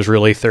like she was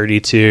really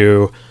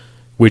 32,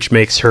 which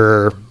makes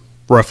her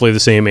roughly the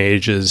same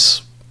age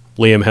as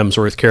Liam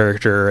Hemsworth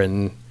character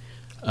and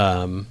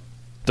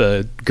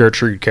the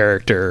Gertrude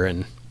character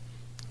and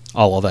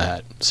all of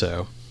that.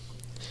 So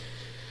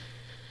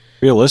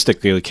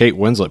realistically, Kate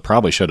Winslet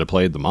probably should have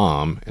played the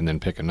mom and then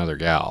pick another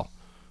gal.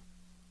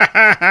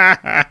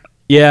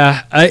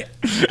 Yeah, I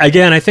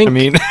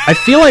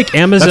feel like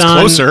Amazon. That's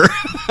closer.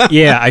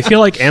 Yeah, I feel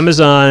like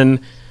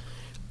Amazon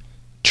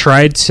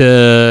tried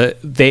to.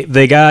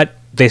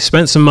 They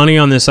spent some money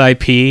on this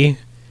IP,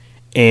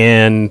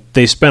 and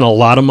they spent a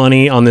lot of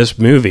money on this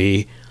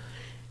movie,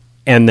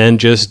 and then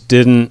just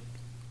didn't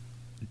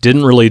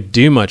really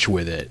do much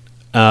with it.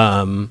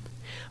 I'm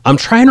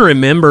trying to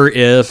remember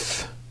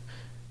if.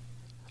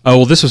 Oh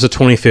well, this was a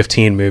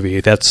 2015 movie.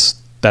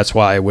 That's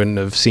why I wouldn't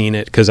have seen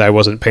it, because I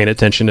wasn't paying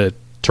attention to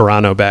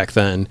Toronto back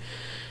then.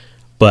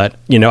 But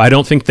you know, I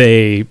don't think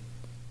they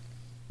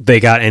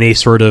got any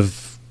sort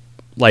of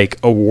like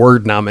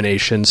award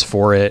nominations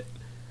for it.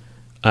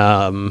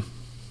 At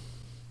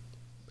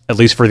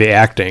least for the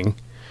acting.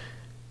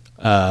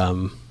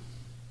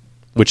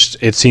 Which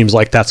it seems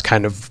like that's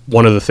kind of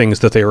one of the things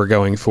that they were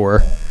going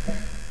for.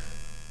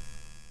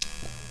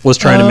 Was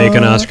trying to make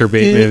an Oscar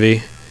bait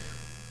movie.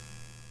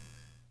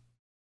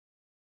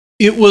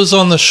 It was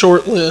on the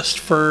short list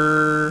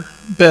for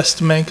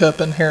best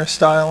makeup and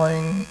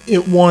hairstyling.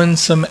 It won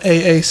some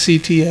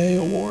AACTA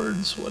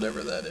awards,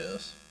 whatever that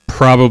is.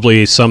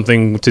 Probably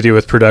something to do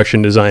with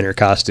production design or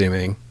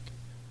costuming,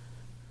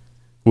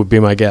 would be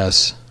my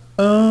guess.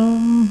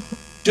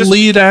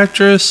 Lead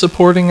actress,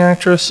 supporting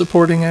actor,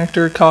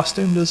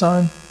 costume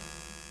design.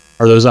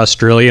 Are those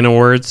Australian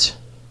awards?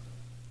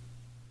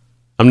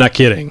 I'm not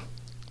kidding.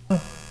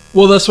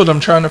 Well, that's what I'm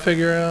trying to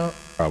figure out.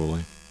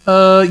 Probably.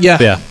 Yeah.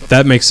 Yeah,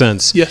 that makes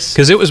sense. Yes.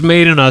 Because it was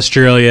made in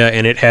Australia,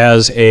 and it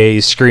has a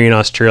Screen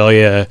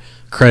Australia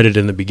credit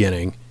in the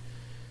beginning.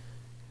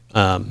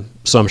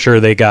 So I'm sure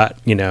they got,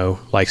 you know,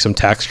 like some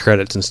tax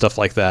credits and stuff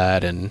like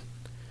that, and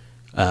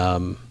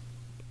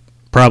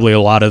probably a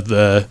lot of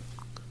the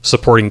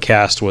supporting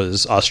cast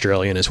was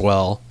Australian as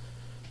well.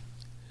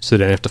 So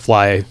they didn't have to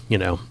fly, you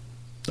know,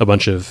 a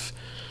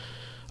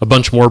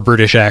bunch more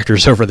British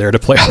actors over there to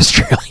play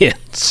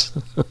Australians.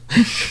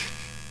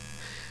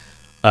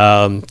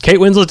 Kate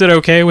Winslet did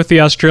okay with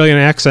the Australian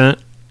accent.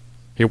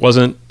 It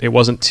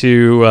wasn't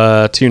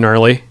too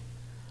gnarly.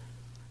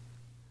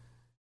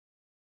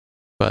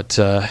 But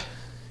I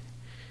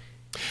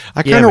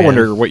kind of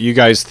wonder what you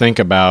guys think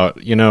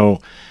about, you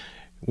know,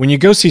 when you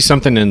go see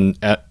something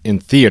in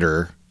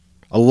theater,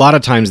 a lot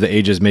of times the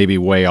ages may be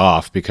way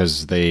off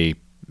because you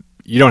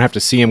don't have to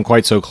see them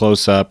quite so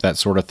close up, that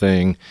sort of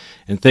thing.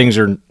 And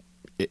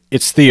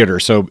it's theater,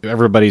 so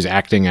everybody's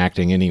acting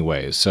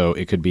anyways, so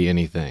it could be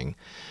anything.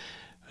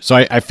 So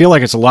I feel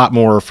like it's a lot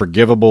more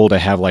forgivable to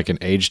have like an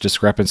age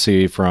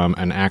discrepancy from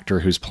an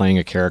actor who's playing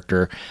a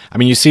character. I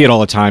mean, you see it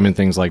all the time in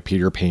things like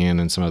Peter Pan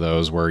and some of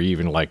those where you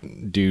even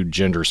like do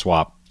gender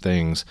swap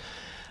things.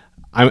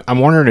 I'm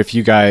wondering if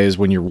you guys,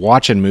 when you're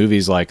watching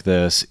movies like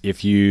this,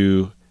 if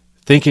you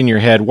think in your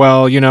head,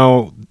 well,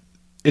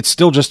 it's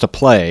still just a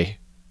play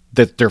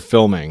that they're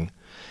filming.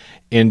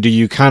 And do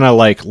you kind of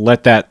like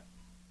let that,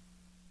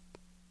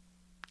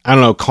 I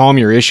don't know, calm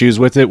your issues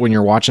with it when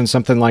you're watching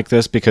something like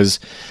this? Because,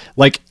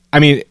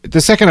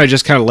 the second I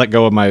just kind of let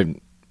go of my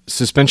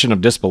suspension of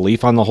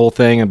disbelief on the whole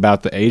thing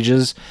about the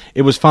ages,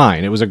 it was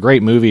fine. It was a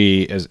great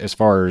movie as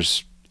far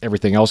as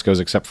everything else goes,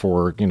 except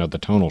for, the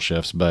tonal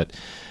shifts. But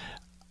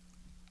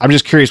I'm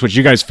just curious what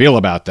you guys feel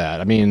about that.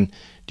 I mean,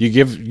 do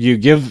you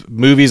give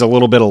movies a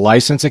little bit of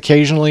license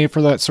occasionally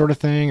for that sort of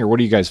thing, or what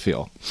do you guys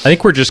feel? I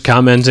think we're just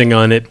commenting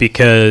on it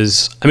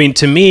because,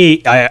 to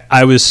me,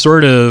 I was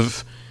sort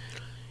of...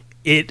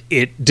 It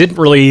didn't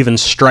really even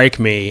strike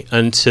me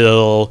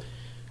until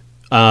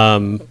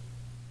the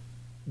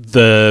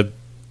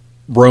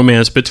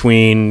romance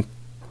between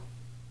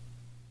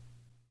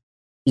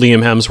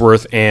Liam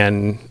Hemsworth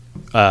and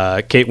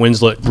Kate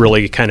Winslet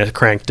really kind of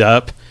cranked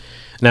up.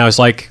 And I was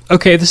like,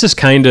 okay, this is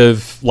kind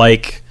of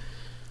like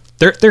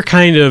they're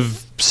kind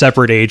of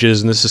separate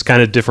ages, and this is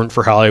kind of different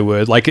for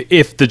Hollywood. Like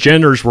if the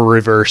genders were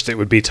reversed, it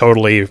would be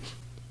totally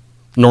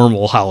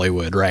normal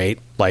Hollywood, right?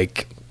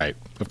 Like. Right.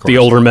 The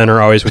older men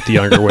are always with the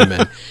younger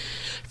women.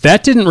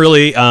 That didn't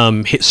really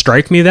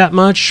strike me that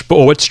much,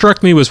 but what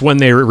struck me was when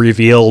they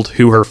revealed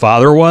who her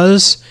father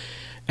was,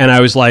 and I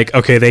was like,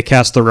 okay, they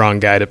cast the wrong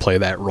guy to play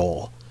that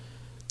role.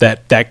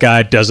 That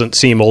guy doesn't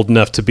seem old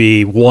enough to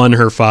be, one,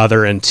 her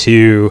father, and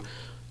two,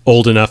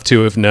 old enough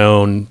to have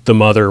known the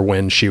mother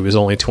when she was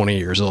only 20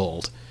 years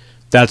old.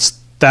 That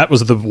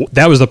was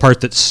the part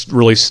that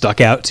really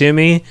stuck out to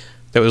me.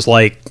 That was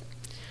like...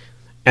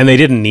 And they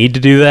didn't need to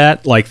do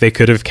that. Like, they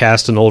could have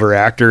cast an older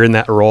actor in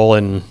that role,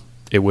 and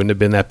it wouldn't have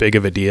been that big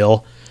of a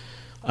deal.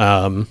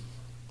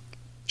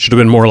 Should have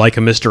been more like a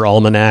Mr.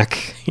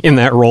 Almanac in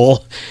that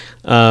role,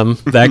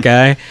 that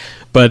guy.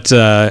 But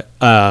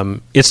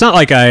it's not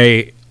like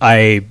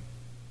I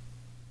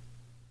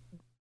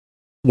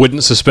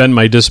wouldn't suspend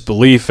my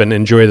disbelief and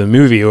enjoy the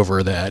movie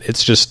over that.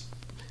 It's just,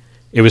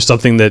 it was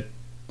something that,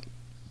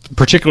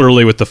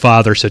 particularly with the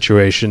father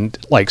situation,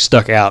 like,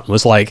 stuck out and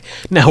was like,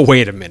 now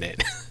wait a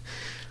minute.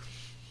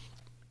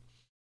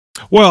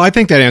 Well, I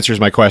think that answers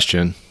my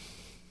question.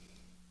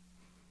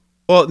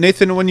 Well,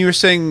 Nathan, when you were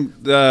saying,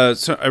 you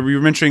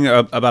were mentioning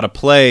about a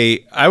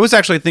play, I was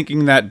actually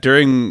thinking that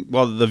during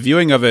the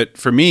viewing of it,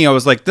 for me, I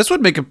was like, this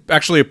would make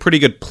actually a pretty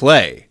good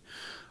play.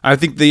 I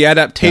think the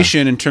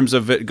adaptation in terms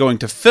of it going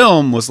to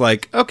film was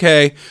like,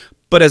 okay,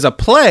 but as a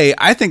play,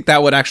 I think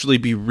that would actually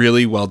be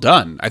really well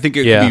done. I think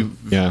it would be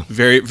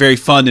very, very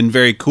fun and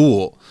very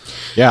cool.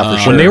 Yeah, for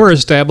sure. When they were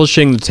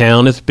establishing the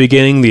town at the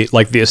beginning, the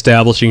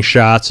establishing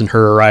shots and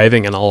her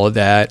arriving and all of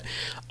that,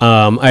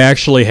 I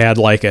actually had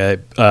like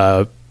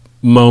a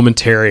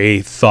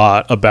momentary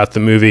thought about the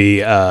movie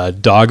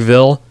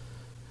Dogville. Have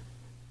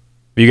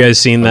you guys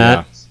seen that?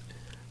 Yeah.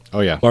 Oh,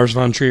 yeah. Lars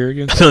von Trier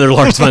again? Another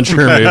Lars von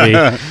Trier movie.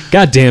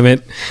 God damn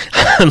it.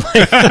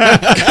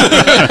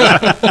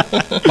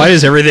 Why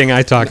does everything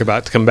I talk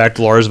about come back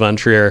to Lars von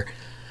Trier?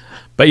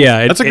 But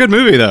yeah. That's a good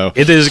movie, though.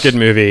 It is a good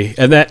movie.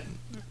 And that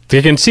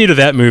the conceit of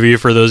that movie,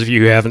 for those of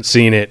you who haven't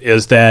seen it,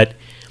 is that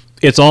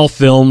it's all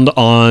filmed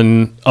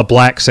on a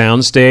black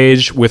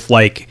soundstage with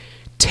like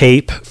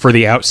tape for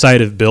the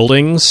outside of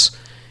buildings,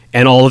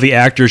 and all of the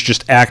actors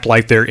just act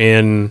like they're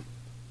in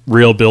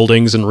real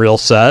buildings and real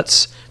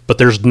sets, but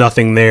there's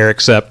nothing there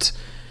except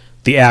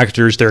the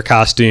actors, their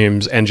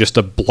costumes, and just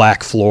a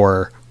black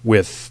floor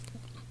with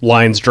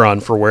lines drawn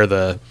for where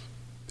the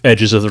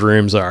edges of the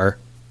rooms are.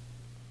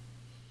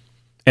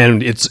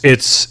 And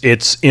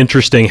it's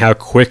interesting how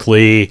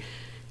quickly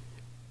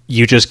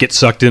you just get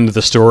sucked into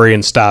the story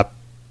and stop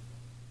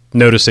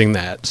noticing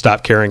that,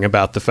 stop caring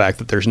about the fact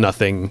that there's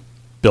nothing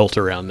built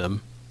around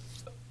them.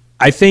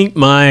 I think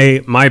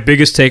my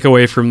biggest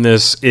takeaway from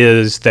this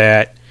is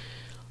that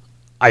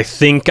I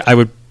think I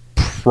would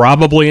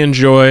probably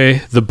enjoy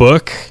the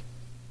book.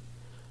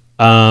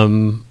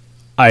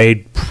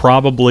 I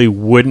probably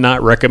would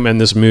not recommend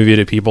this movie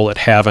to people that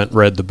haven't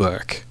read the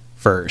book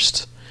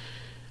first.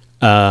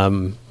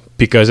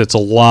 Because it's a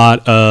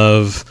lot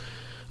of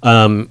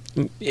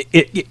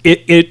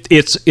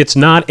it's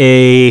not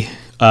a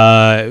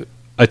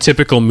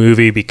typical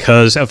movie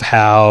because of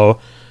how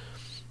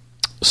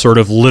sort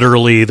of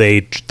literally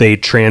they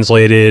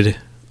translated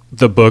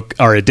the book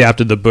or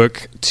adapted the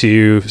book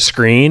to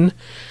screen.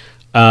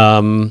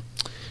 Another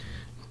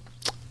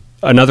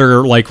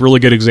like really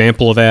good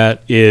example of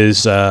that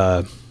is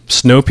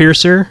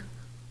Snowpiercer,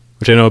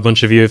 which I know a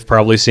bunch of you have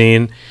probably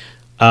seen.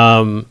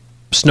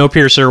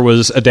 Snowpiercer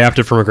was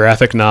adapted from a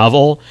graphic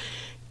novel,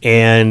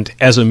 and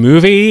as a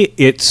movie,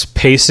 its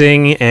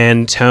pacing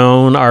and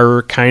tone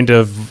are kind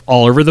of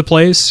all over the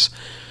place.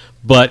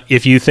 But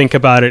if you think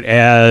about it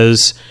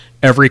as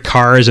every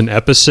car is an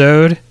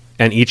episode,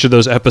 and each of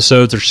those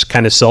episodes are just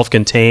kind of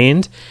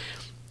self-contained,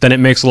 then it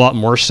makes a lot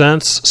more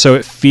sense. So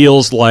it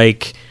feels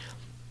like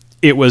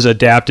it was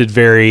adapted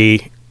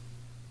very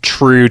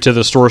true to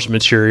the source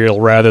material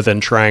rather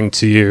than trying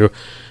to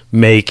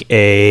make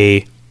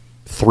a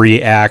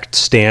 3-act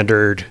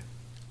standard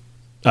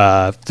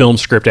film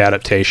script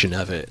adaptation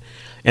of it.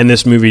 And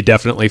this movie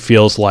definitely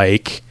feels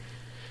like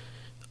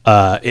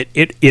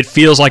it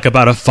feels like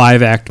about a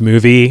 5-act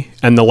movie,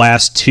 and the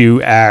last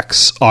 2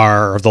 acts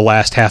are the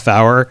last half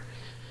hour,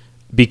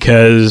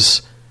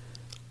 because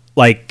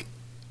like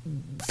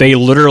they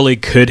literally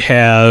could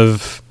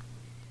have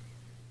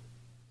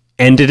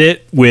ended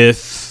it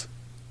with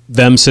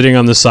them sitting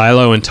on the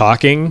silo and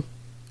talking.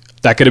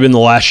 That could have been the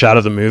last shot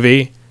of the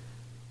movie.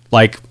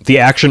 Like, the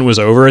action was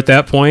over at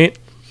that point,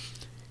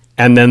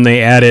 and then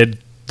they added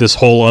this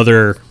whole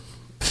other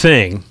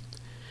thing.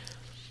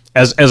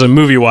 As a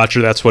movie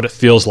watcher, that's what it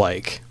feels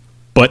like.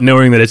 But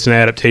knowing that it's an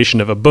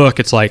adaptation of a book,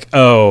 it's like,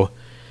 oh,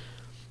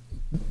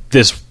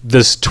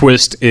 this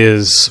twist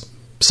is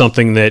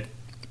something that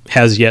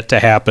has yet to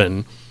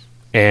happen,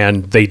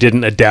 and they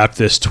didn't adapt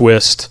this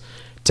twist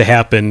to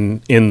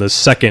happen in the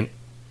second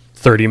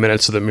 30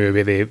 minutes of the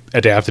movie. They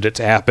adapted it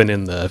to happen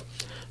in the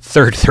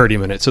third 30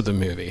 minutes of the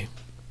movie.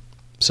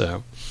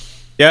 So,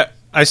 yeah,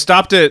 I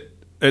stopped it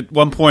at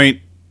one point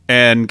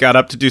and got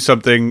up to do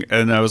something,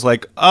 and I was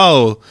like,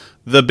 oh,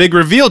 the big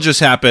reveal just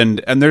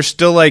happened, and there's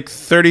still like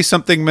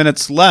 30-something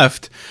minutes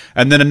left.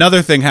 And then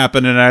another thing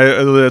happened, and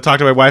I talked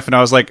to my wife, and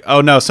I was like,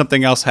 oh no,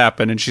 something else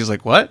happened. And she's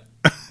like, what?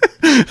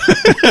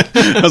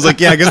 I was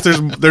like, yeah, I guess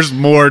there's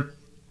more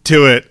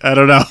to it. I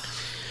don't know.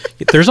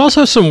 There's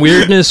also some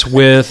weirdness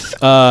with,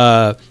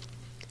 they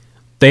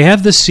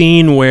have the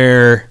scene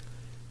where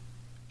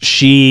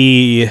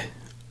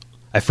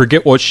I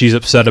forget what she's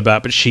upset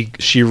about, but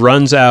she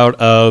runs out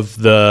of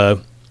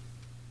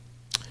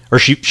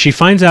she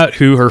finds out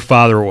who her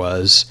father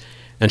was,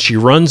 and she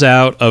runs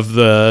out of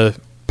the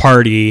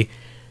party,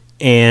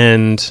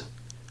 and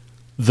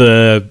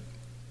the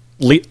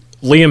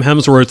Liam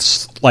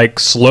Hemsworth's like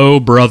slow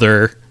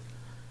brother,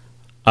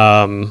 you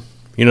know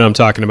what I'm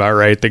talking about,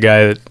 right? The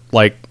guy that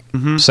like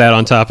sat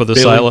on top of the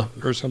Billy silo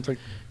or something.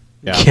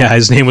 Yeah,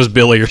 his name was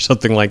Billy or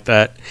something like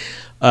that.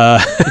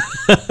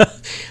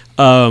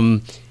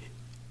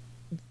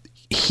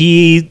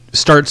 He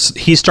starts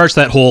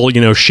that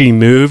whole, she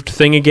moved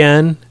thing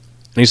again,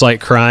 and he's like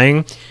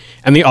crying,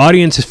 and the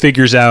audience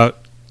figures out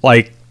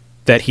like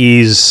that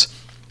he's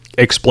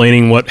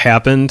explaining what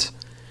happened.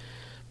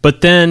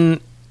 But then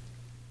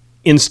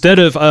instead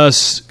of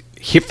us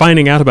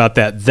finding out about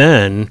that,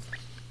 then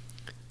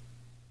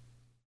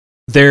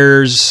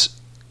there's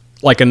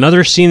like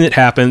another scene that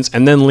happens,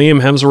 and then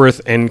Liam Hemsworth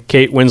and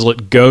Kate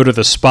Winslet go to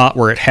the spot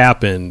where it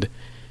happened,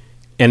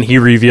 and he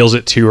reveals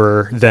it to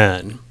her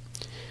then.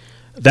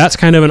 That's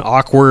kind of an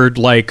awkward,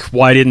 like,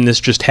 why didn't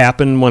this just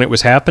happen when it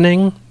was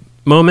happening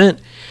moment.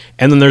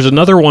 And then there's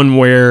another one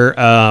where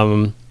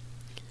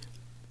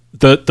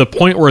the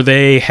point where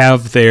they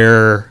have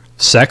their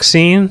sex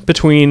scene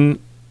between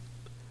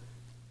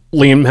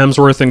Liam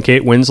Hemsworth and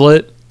Kate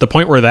Winslet, the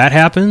point where that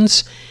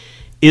happens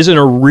is in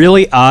a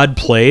really odd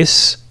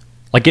place.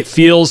 Like, it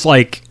feels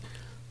like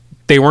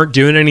they weren't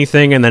doing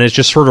anything, and then it's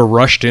just sort of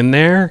rushed in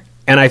there.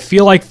 And I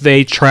feel like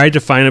they tried to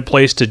find a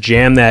place to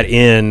jam that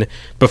in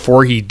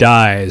before he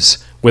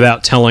dies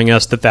without telling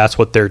us that that's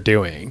what they're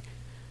doing.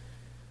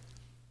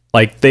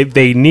 Like,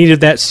 they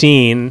needed that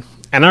scene,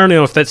 and I don't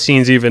know if that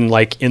scene's even,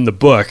 like, in the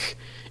book.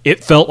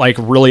 It felt, like,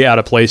 really out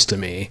of place to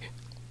me.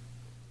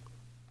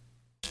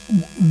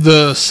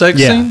 The sex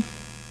scene?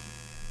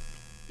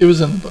 It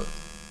was in the book.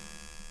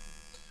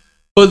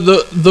 But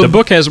the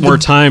book has more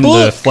time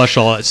to flesh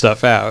all that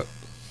stuff out.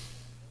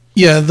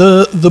 Yeah,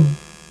 the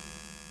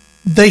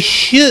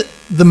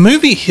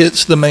movie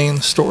hits the main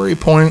story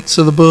points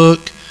of the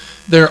book.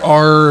 There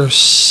are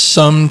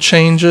some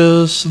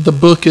changes. The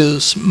book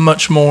is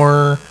much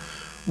more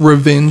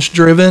revenge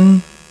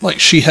driven.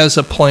 Like, she has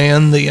a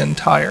plan the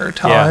entire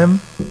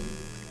time. Yeah.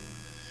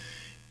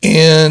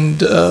 And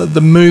the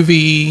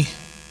movie,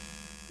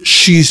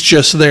 she's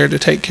just there to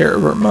take care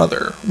of her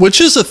mother, which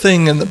is a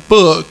thing in the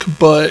book,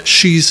 but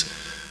she's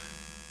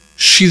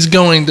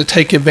going to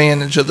take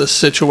advantage of the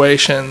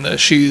situation that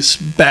she's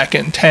back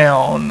in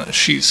town.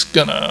 She's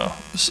gonna...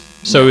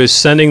 So is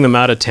sending them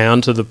out of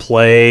town to the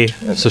play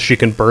so she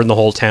can burn the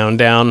whole town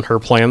down her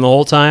plan the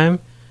whole time?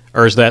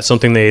 Or is that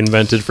something they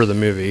invented for the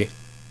movie?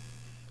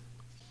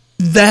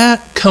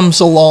 That comes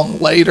along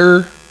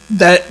later.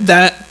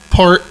 That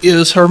part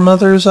is her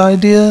mother's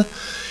idea.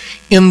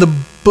 In the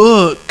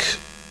book,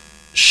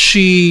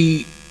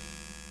 she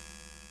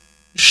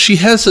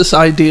has this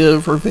idea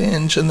of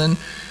revenge, and then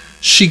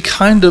she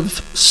kind of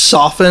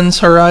softens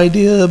her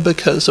idea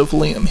because of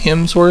Liam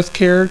Hemsworth's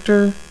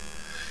character.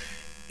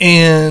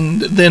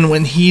 And then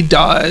when he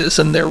dies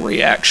and their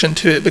reaction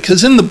to it,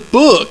 because in the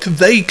book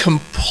they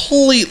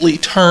completely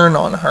turn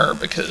on her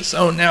because,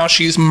 oh, now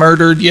she's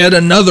murdered yet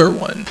another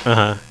one.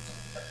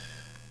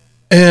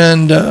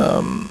 And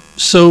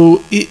so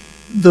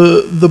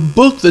the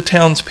book, the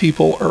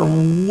townspeople are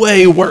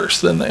way worse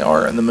than they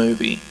are in the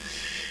movie.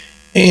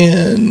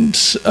 And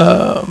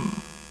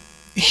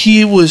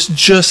he was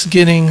just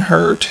getting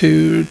her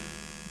to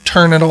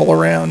turn it all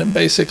around and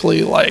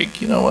basically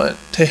like, you know what,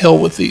 to hell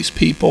with these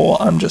people,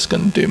 I'm just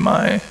going to do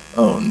my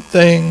own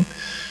thing.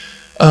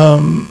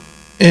 And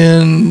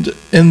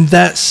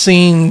that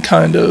scene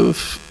kind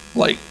of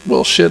like,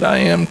 well, shit, I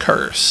am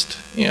cursed.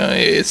 You know,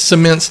 it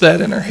cements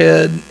that in her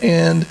head.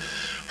 And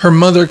her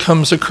mother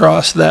comes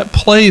across that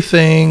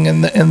plaything,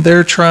 and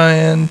they're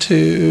trying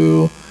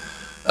to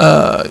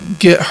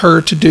get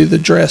her to do the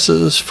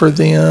dresses for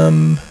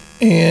them.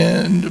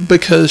 And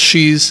because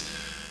she's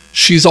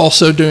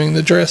also doing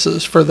the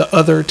dresses for the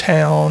other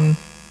town.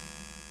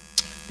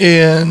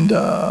 And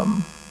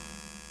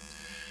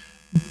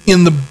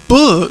in the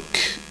book,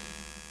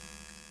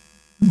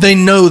 they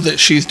know that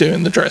she's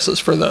doing the dresses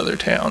for the other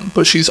town,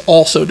 but she's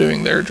also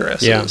doing their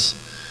dresses. Yeah.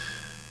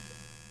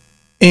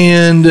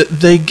 And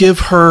they give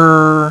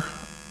her,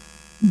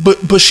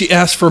 but she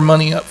asked for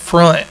money up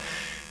front,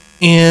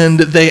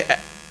 and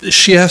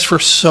she asked for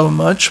so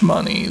much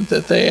money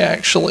that they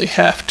actually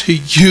have to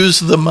use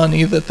the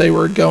money that they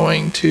were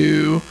going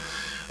to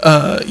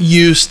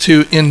use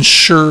to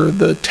insure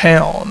the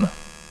town.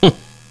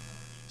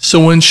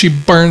 So when she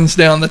burns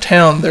down the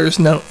town, there's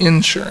no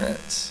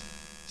insurance.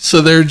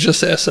 So they're just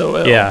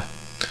SOL. Yeah.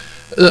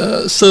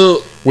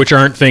 So which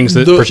aren't things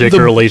that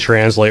particularly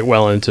translate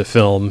well into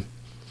film.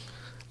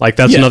 Like,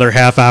 that's another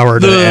half hour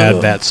to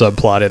add that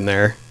subplot in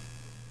there.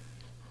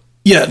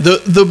 Yeah,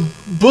 the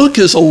book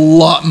is a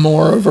lot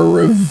more of a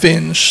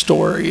revenge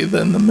story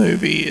than the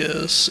movie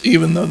is,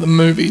 even though the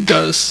movie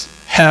does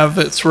have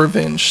its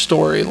revenge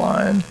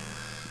storyline.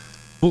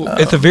 Well,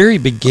 at the very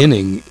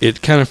beginning,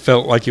 it kind of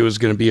felt like it was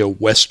going to be a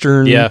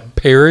Western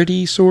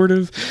parody, sort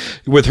of,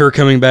 with her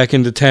coming back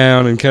into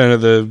town and kind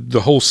of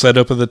the whole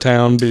setup of the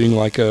town being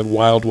like a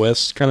Wild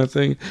West kind of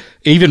thing.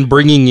 Even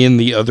bringing in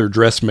the other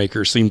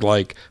dressmaker seemed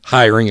like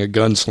hiring a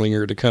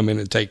gunslinger to come in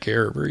and take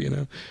care of her, you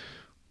know?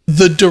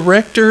 The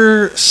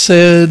director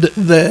said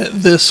that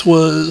this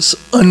was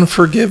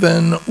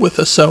Unforgiven with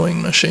a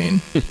sewing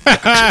machine.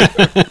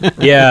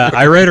 Yeah,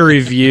 I read a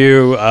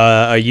review,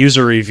 a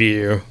user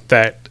review,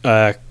 that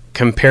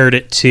compared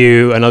it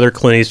to another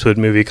Clint Eastwood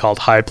movie called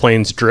High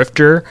Plains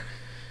Drifter,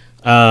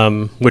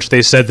 which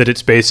they said that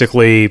it's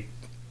basically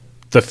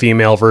the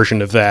female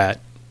version of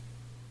that.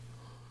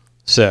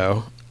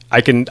 So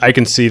I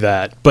can see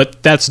that,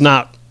 but that's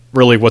not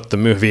really what the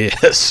movie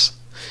is.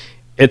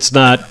 It's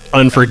not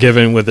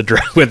Unforgiven with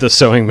a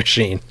sewing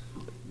machine.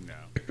 No.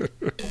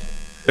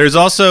 There's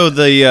also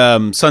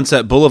the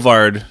Sunset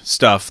Boulevard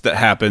stuff that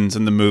happens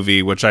in the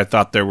movie, which I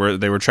thought they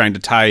were trying to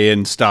tie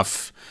in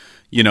stuff,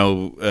 you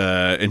know,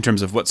 in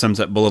terms of what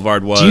Sunset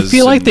Boulevard was. Do you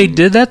feel like they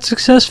did that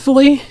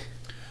successfully?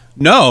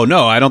 No,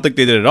 I don't think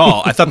they did at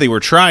all. I thought they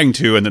were trying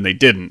to, and then they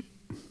didn't.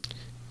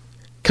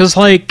 Because,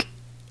 like,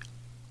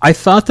 I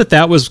thought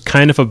that was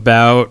kind of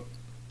about...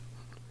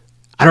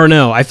 I don't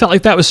know. I felt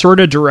like that was sort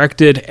of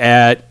directed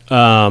at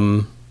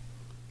Molly,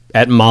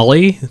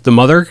 the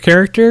mother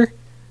character.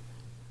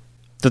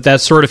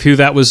 That's sort of who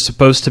that was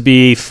supposed to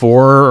be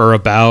for or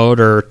about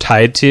or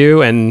tied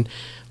to. And,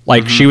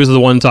 like, she was the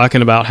one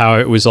talking about how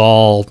it was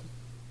all,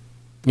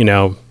 you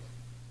know,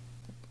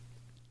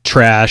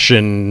 trash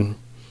and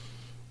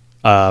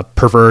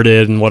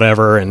perverted and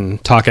whatever,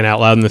 and talking out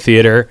loud in the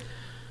theater.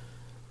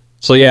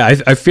 So, yeah,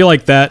 I feel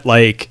like that,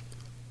 like,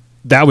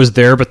 that was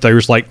there, but there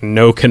was, like,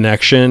 no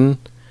connection.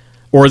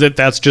 Or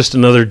that's just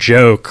another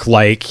joke,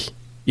 like,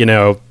 you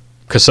know,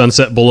 because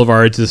Sunset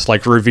Boulevard's this,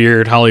 like,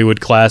 revered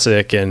Hollywood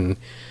classic, and,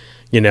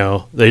 you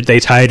know, they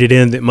tied it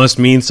in. It must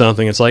mean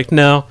something. It's like,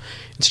 no,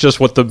 it's just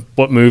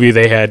what movie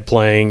they had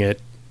playing at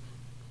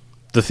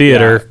the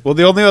theater. Yeah. Well,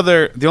 the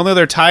only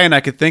other tie-in I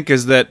could think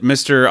is that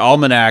Mr.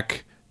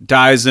 Almanac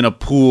dies in a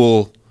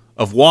pool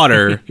of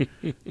water,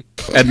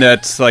 and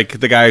that's, like,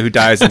 the guy who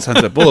dies in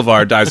Sunset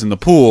Boulevard dies in the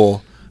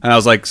pool. And I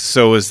was like,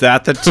 so is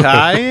that the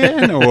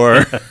tie-in,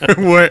 or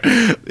what?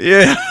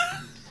 Yeah.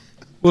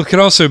 Well, it could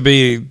also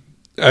be,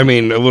 I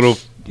mean, a little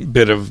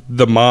bit of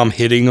the mom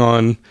hitting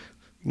on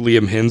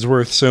Liam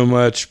Hemsworth so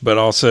much, but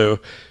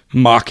also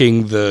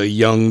mocking the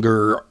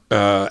younger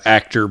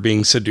actor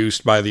being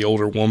seduced by the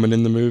older woman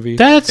in the movie.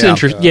 That's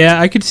interesting.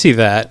 Yeah, I could see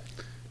that.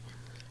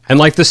 And,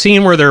 like, the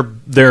scene where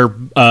they're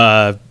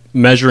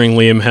measuring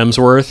Liam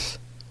Hemsworth,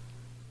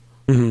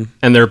 and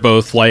they're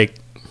both, like,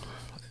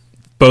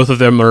 both of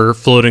them are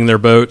floating their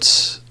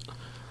boats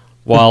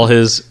while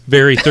his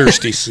very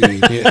thirsty scene.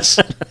 Yes.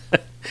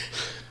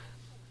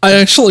 I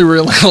actually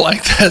really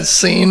like that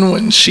scene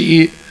when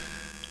she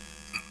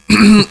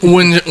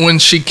when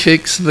she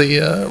kicks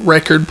the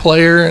record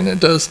player and it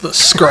does the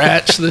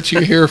scratch that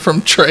you hear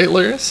from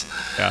trailers.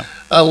 Yeah.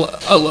 I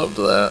loved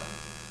that.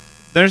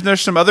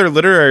 There's some other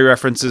literary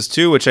references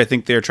too, which I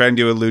think they're trying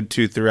to allude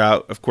to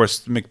throughout. Of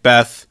course,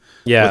 Macbeth.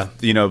 Yeah.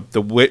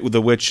 With,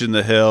 the witch in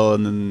the hill,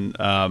 and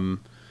then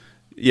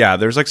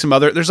there's like some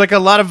other. There's like a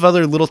lot of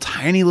other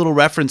tiny little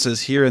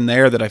references here and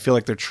there that I feel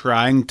like they're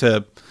trying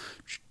to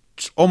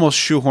almost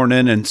shoehorn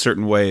in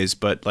certain ways,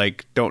 but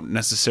like don't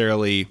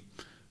necessarily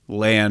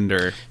land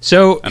or.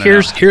 So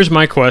here's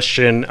my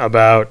question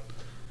about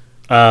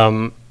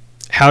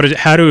how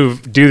to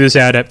do this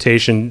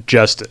adaptation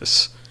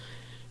justice.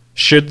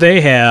 Should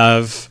they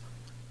have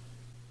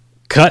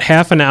cut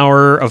half an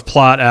hour of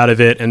plot out of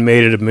it and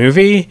made it a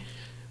movie,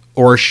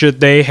 or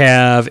should they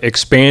have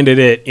expanded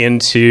it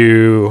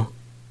into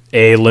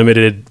a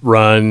limited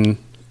run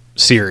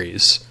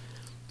series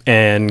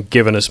and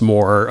given us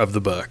more of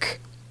the book?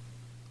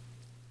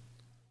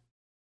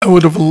 I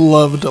would have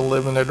loved a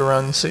limited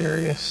run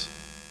series.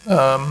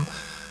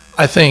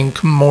 I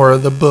think more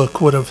of the book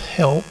would have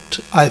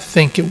helped. I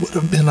think it would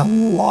have been a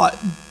lot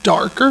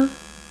darker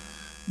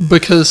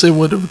because it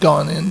would have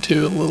gone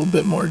into a little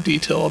bit more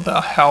detail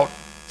about how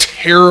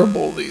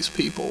terrible these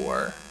people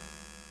were.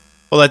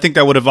 Well, I think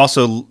that would have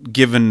also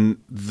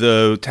given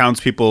the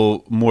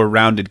townspeople more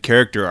rounded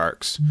character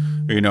arcs,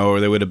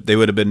 or they would have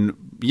been,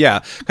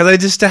 because I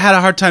just had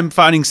a hard time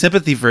finding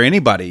sympathy for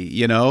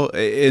anybody,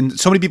 and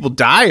so many people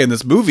die in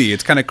this movie.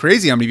 It's kind of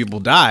crazy how many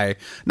people die.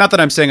 Not that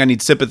I'm saying I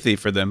need sympathy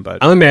for them,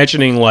 but I'm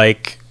imagining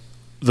like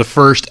the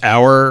first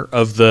hour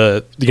of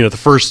the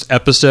first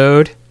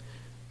episode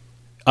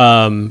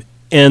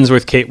ends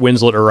with Kate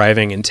Winslet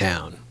arriving in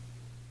town.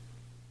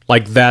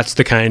 Like that's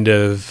the kind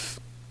of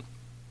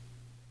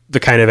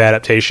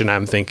adaptation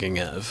I'm thinking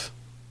of,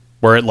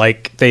 where it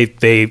like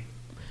they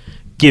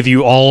give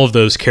you all of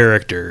those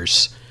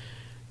characters,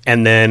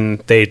 and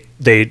then they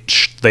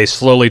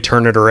slowly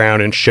turn it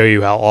around and show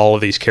you how all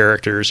of these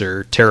characters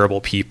are terrible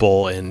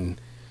people, and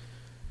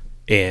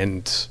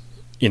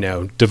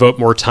devote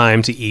more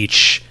time to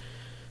each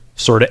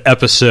sort of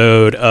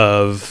episode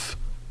of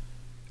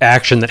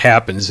action that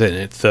happens in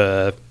it.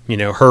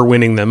 Her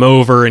winning them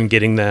over and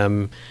getting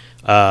them,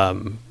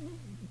 the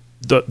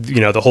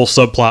whole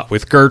subplot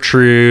with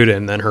Gertrude,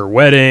 and then her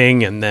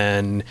wedding, and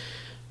then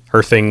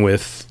her thing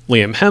with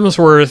Liam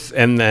Hemsworth,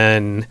 and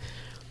then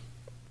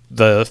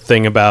the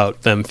thing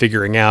about them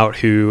figuring out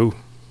who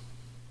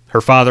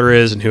her father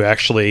is and who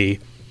actually,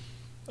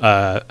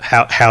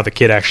 how the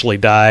kid actually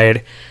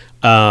died.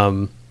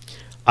 I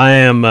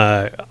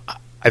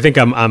think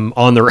I'm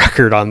on the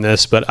record on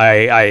this, but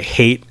I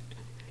hate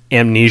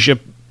amnesia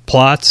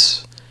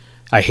plots.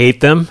 I hate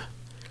them.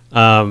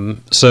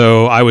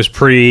 So I was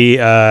pretty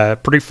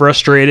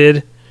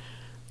frustrated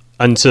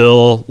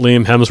until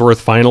Liam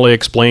Hemsworth finally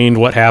explained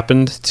what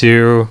happened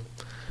to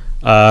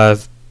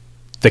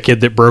the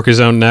kid that broke his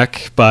own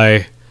neck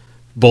by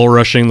bull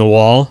rushing the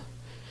wall,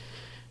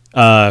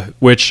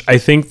 which I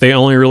think they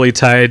only really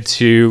tied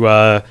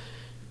to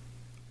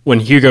when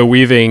Hugo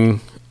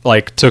Weaving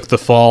like took the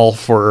fall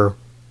for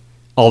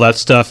all that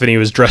stuff and he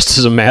was dressed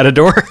as a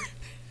matador.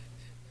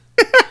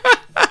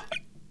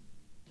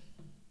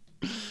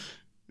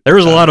 There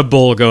was a lot of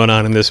bull going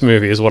on in this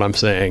movie, is what I'm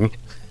saying.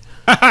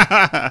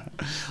 I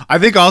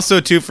think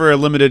also, too, for a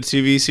limited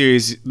TV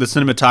series, the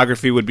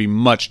cinematography would be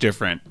much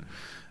different,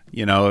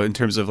 in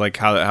terms of like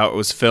how it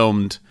was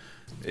filmed.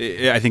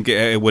 I think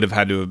it would have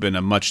had to have been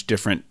a much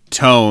different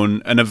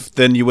tone, and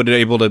then you would be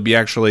able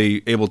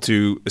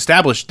to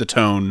establish the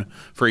tone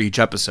for each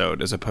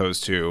episode as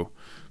opposed to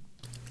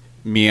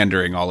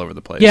meandering all over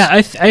the place. Yeah,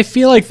 I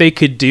feel like they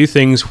could do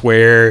things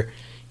where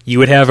you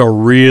would have a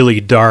really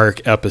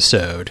dark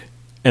episode,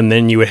 and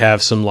then you would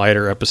have some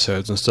lighter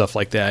episodes and stuff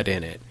like that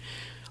in it.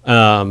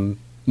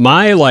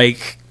 My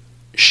like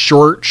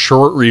short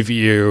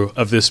review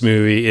of this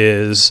movie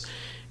is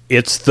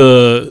it's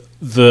the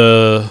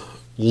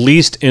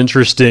least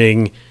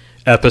interesting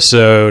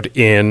episode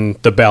in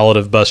The Ballad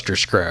of Buster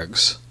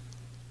Scruggs.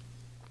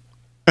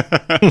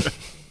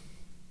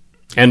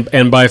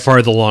 and by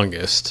far the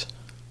longest.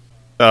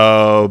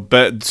 Oh,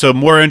 but so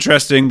more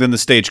interesting than the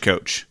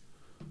Stagecoach.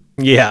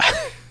 Yeah.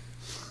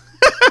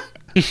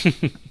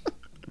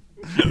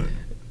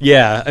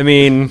 Yeah, I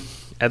mean,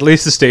 at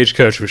least the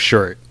Stagecoach was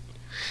short.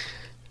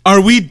 Are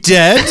we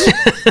dead?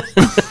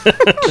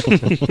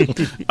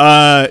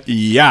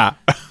 Yeah.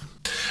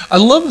 I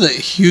love that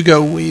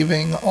Hugo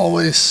Weaving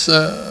always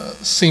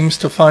seems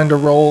to find a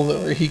role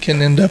where he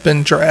can end up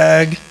in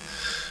drag.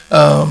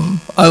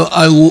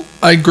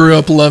 I grew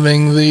up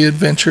loving The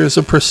Adventures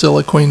of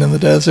Priscilla, Queen in the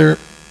Desert.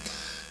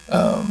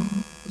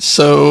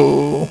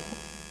 So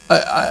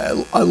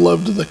I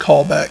loved the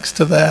callbacks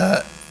to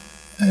that.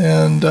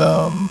 And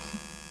I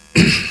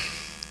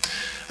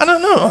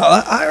don't know.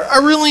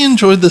 I really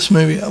enjoyed this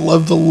movie. I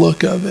love the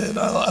look of it.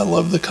 I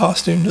love the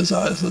costume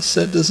design, the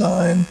set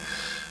design.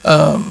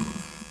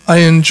 I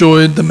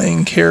enjoyed the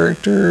main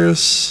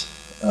characters,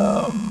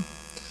 and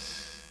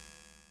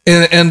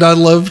I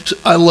loved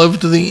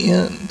the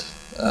end.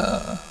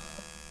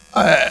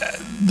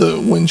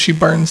 When she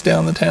burns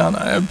down the town,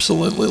 I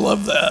absolutely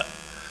love that.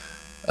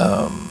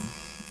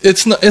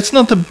 It's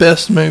not the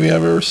best movie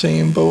I've ever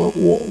seen, but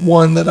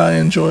one that I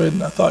enjoyed,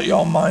 and I thought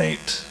y'all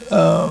might.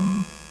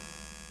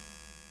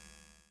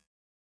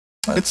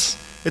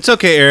 It's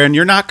okay, Aaron.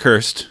 You're not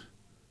cursed.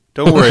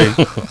 Don't worry.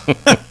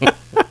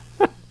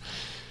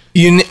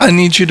 I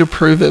need you to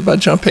prove it by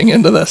jumping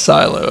into that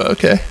silo,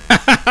 okay?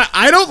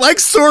 I don't like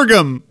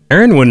sorghum.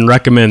 Aaron wouldn't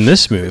recommend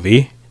this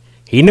movie.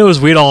 He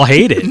knows we'd all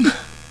hate it.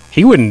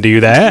 He wouldn't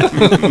do that.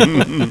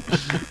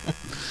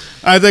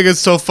 I think it's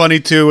so funny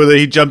too whether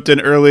he jumped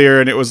in earlier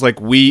and it was like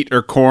wheat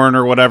or corn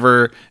or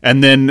whatever,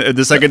 and then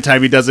the second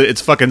time he does it,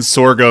 it's fucking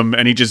sorghum,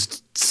 and he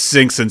just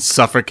sinks and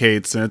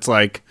suffocates, and it's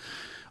like.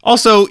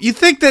 Also, you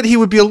think that he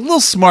would be a little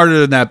smarter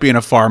than that being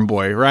a farm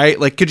boy, right?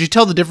 Like, could you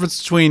tell the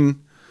difference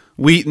between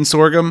wheat and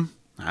sorghum?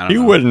 I don't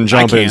know. He wouldn't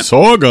jump in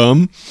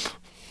sorghum.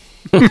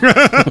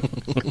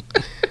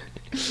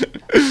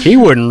 He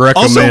wouldn't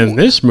recommend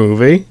this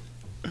movie.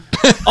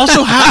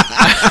 Also,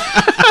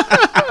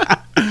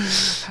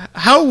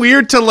 how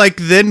weird to like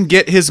then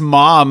get his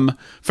mom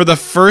for the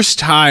first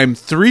time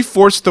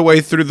 3/4 the way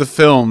through the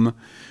film,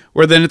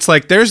 where then it's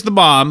like, there's the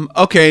mom.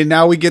 Okay,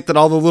 now we get that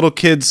all the little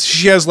kids,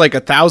 she has like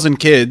 1,000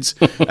 kids.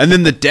 And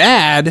then the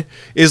dad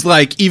is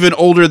like even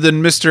older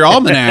than Mr.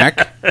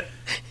 Almanac.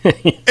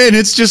 And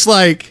it's just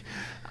like,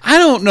 I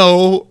don't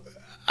know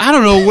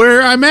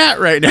where I'm at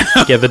right now.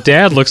 Yeah, the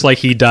dad looks like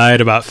he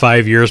died about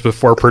 5 years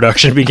before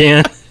production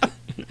began.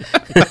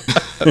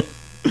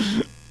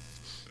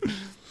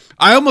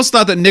 I almost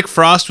thought that Nick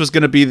Frost was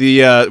going to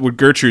be with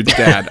Gertrude's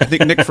dad. I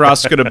think Nick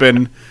Frost could have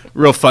been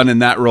real fun in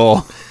that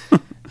role.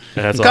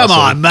 That's Come awesome.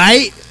 on,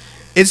 mate.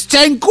 It's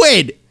 10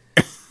 quid.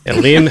 And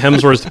Liam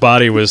Hemsworth's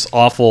body was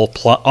awful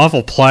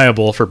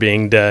pliable for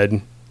being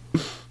dead.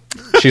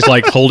 She's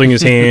like holding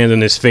his hand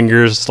and his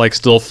fingers like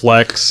still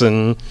flex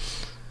and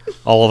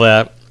all of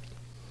that.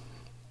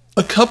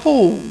 A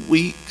couple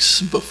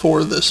weeks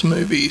before this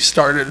movie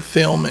started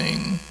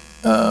filming,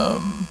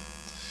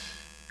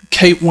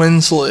 Kate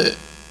Winslet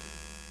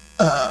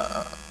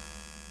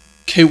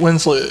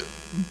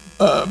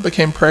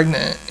became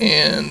pregnant,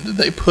 and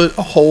they put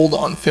a hold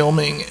on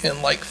filming,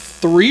 and like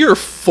 3 or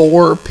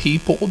 4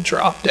 people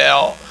dropped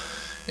out,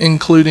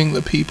 including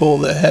the people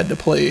that had to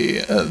play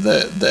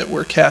that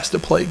were cast to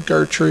play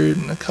Gertrude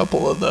and a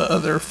couple of the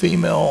other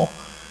female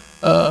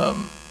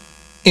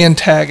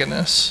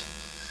antagonists.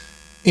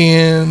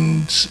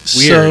 And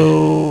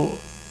so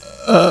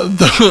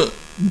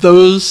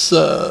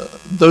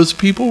those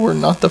people were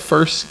not the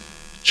first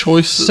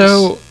choices.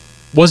 So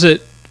was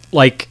it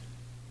like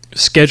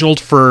scheduled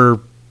for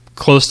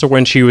close to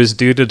when she was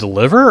due to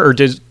deliver, or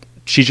did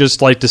she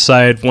just like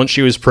decide once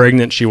she was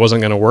pregnant she wasn't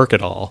going to work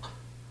at all?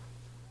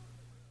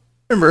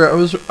 Remember, I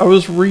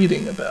was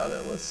reading about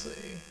it. Let's see.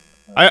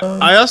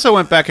 I also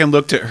went back and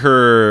looked at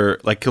her,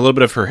 like a little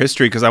bit of her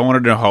history, because I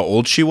wanted to know how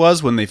old she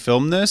was when they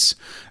filmed this.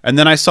 And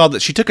then I saw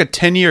that she took a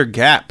 10-year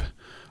gap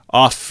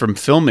off from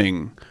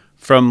filming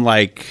from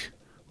like,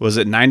 was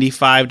it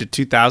 95 to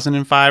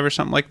 2005 or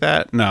something like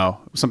that? No,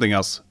 something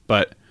else.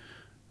 But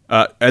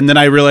and then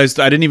I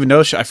realized I didn't even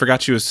know I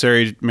forgot she was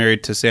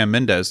married to Sam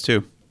Mendes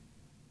too.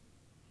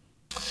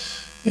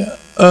 Yeah.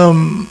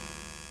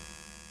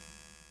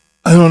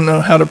 I don't know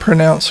how to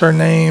pronounce her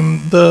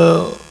name.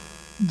 The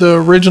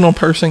original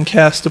person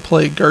cast to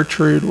play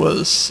Gertrude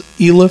was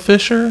Ela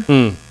Fisher.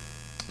 Oh,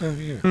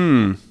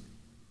 yeah.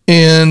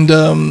 And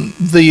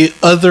the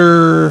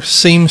other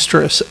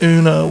seamstress,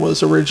 Una,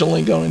 was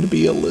originally going to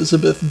be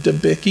Elizabeth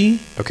Debicki.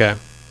 Okay.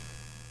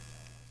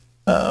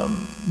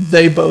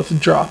 They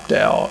both dropped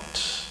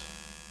out.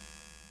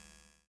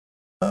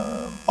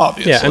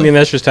 Obviously. Yeah, I mean,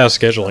 that's just how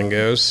scheduling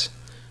goes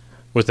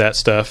with that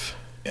stuff.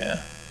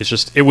 Yeah. It's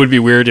just, it would be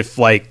weird if,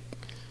 like,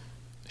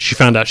 she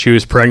found out she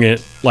was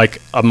pregnant,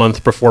 like, a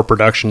month before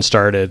production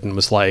started and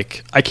was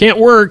like, I can't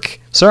work.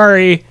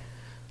 Sorry.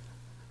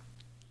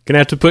 Gonna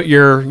have to put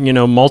your,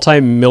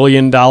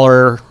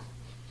 multi-million-dollar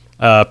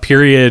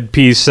period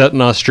piece set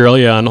in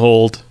Australia on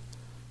hold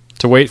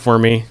to wait for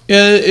me.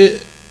 Yeah,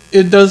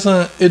 it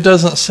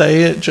doesn't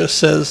say. It just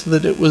says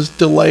that it was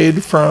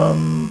delayed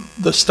from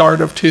the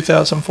start of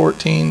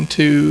 2014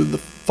 to the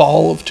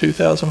fall of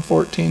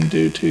 2014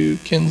 due to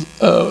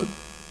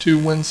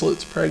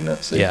Winslet's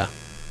pregnancy. Yeah.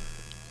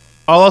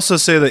 I'll also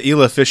say that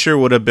Ela Fisher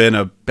would have been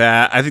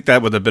I think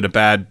that would have been a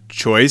bad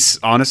choice,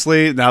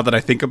 honestly, now that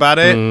I think about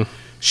it.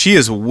 She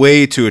is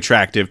way too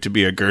attractive to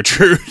be a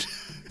Gertrude.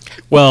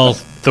 Well,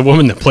 the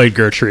woman that played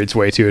Gertrude's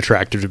way too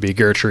attractive to be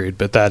Gertrude,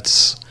 but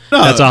that's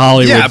a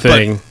Hollywood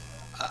thing.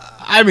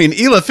 I mean,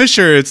 Ela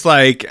Fisher, it's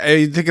like,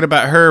 thinking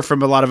about her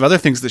from a lot of other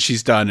things that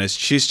she's done, is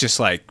she's just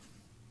like,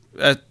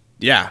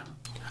 yeah.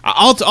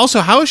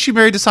 Also, how is she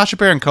married to Sacha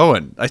Baron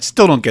Cohen? I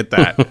still don't get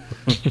that.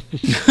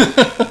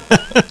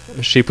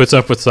 She puts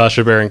up with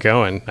Sacha Baron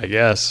Cohen, I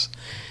guess.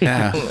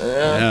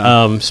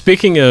 Yeah.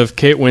 Speaking of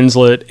Kate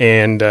Winslet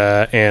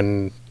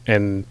and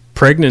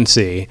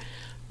pregnancy,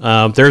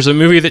 there's a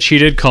movie that she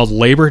did called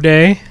Labor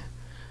Day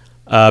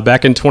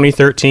back in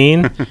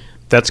 2013.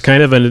 That's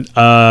kind of an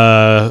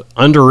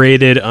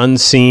underrated,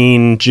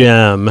 unseen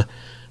gem,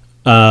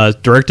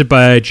 directed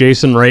by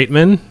Jason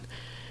Reitman.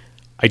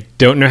 I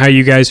don't know how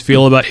you guys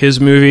feel about his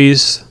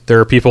movies. There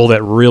are people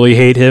that really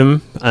hate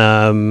him.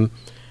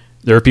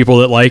 There are people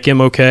that like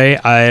him okay.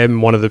 I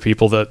am one of the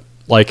people that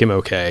like him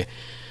okay.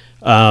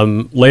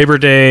 Labor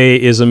Day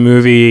is a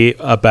movie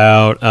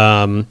about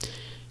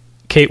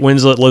Kate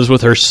Winslet lives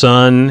with her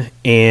son,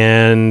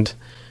 and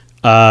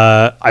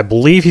I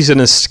believe he's an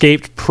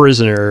escaped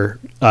prisoner.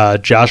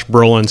 Josh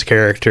Brolin's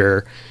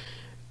character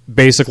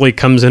basically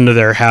comes into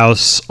their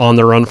house on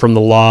the run from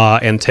the law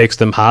and takes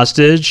them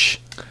hostage.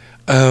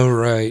 Oh,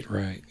 right,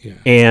 yeah.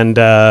 And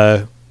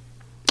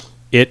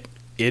it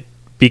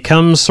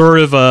becomes sort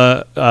of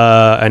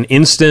an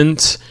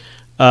instant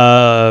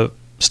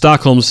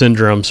Stockholm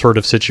Syndrome sort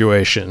of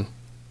situation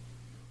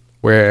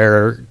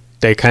where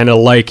they kind of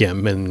like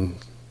him, and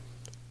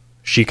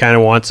she kind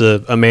of wants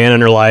a man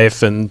in her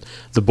life, and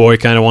the boy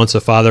kind of wants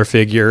a father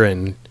figure.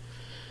 And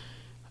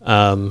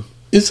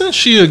isn't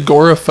she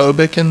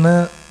agoraphobic in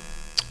that?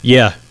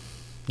 Yeah.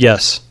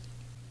 Yes.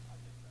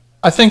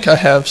 I think I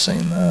have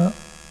seen that.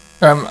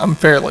 I'm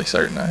fairly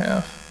certain I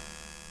have.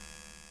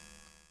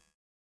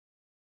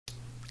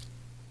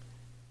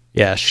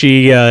 Yeah,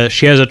 she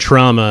has a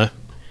trauma,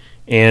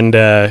 and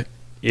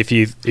if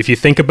you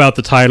think about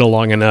the title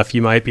long enough,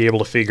 you might be able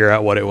to figure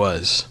out what it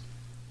was.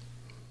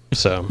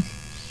 So,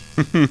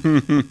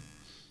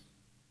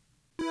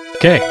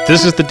 okay,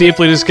 this is the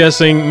Deeply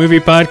Discussing Movie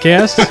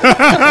Podcast.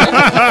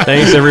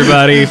 Thanks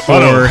everybody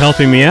for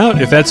helping me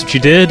out, if that's what you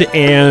did,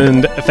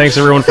 and thanks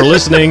everyone for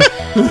listening.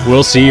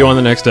 We'll see you on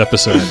the next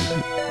episode.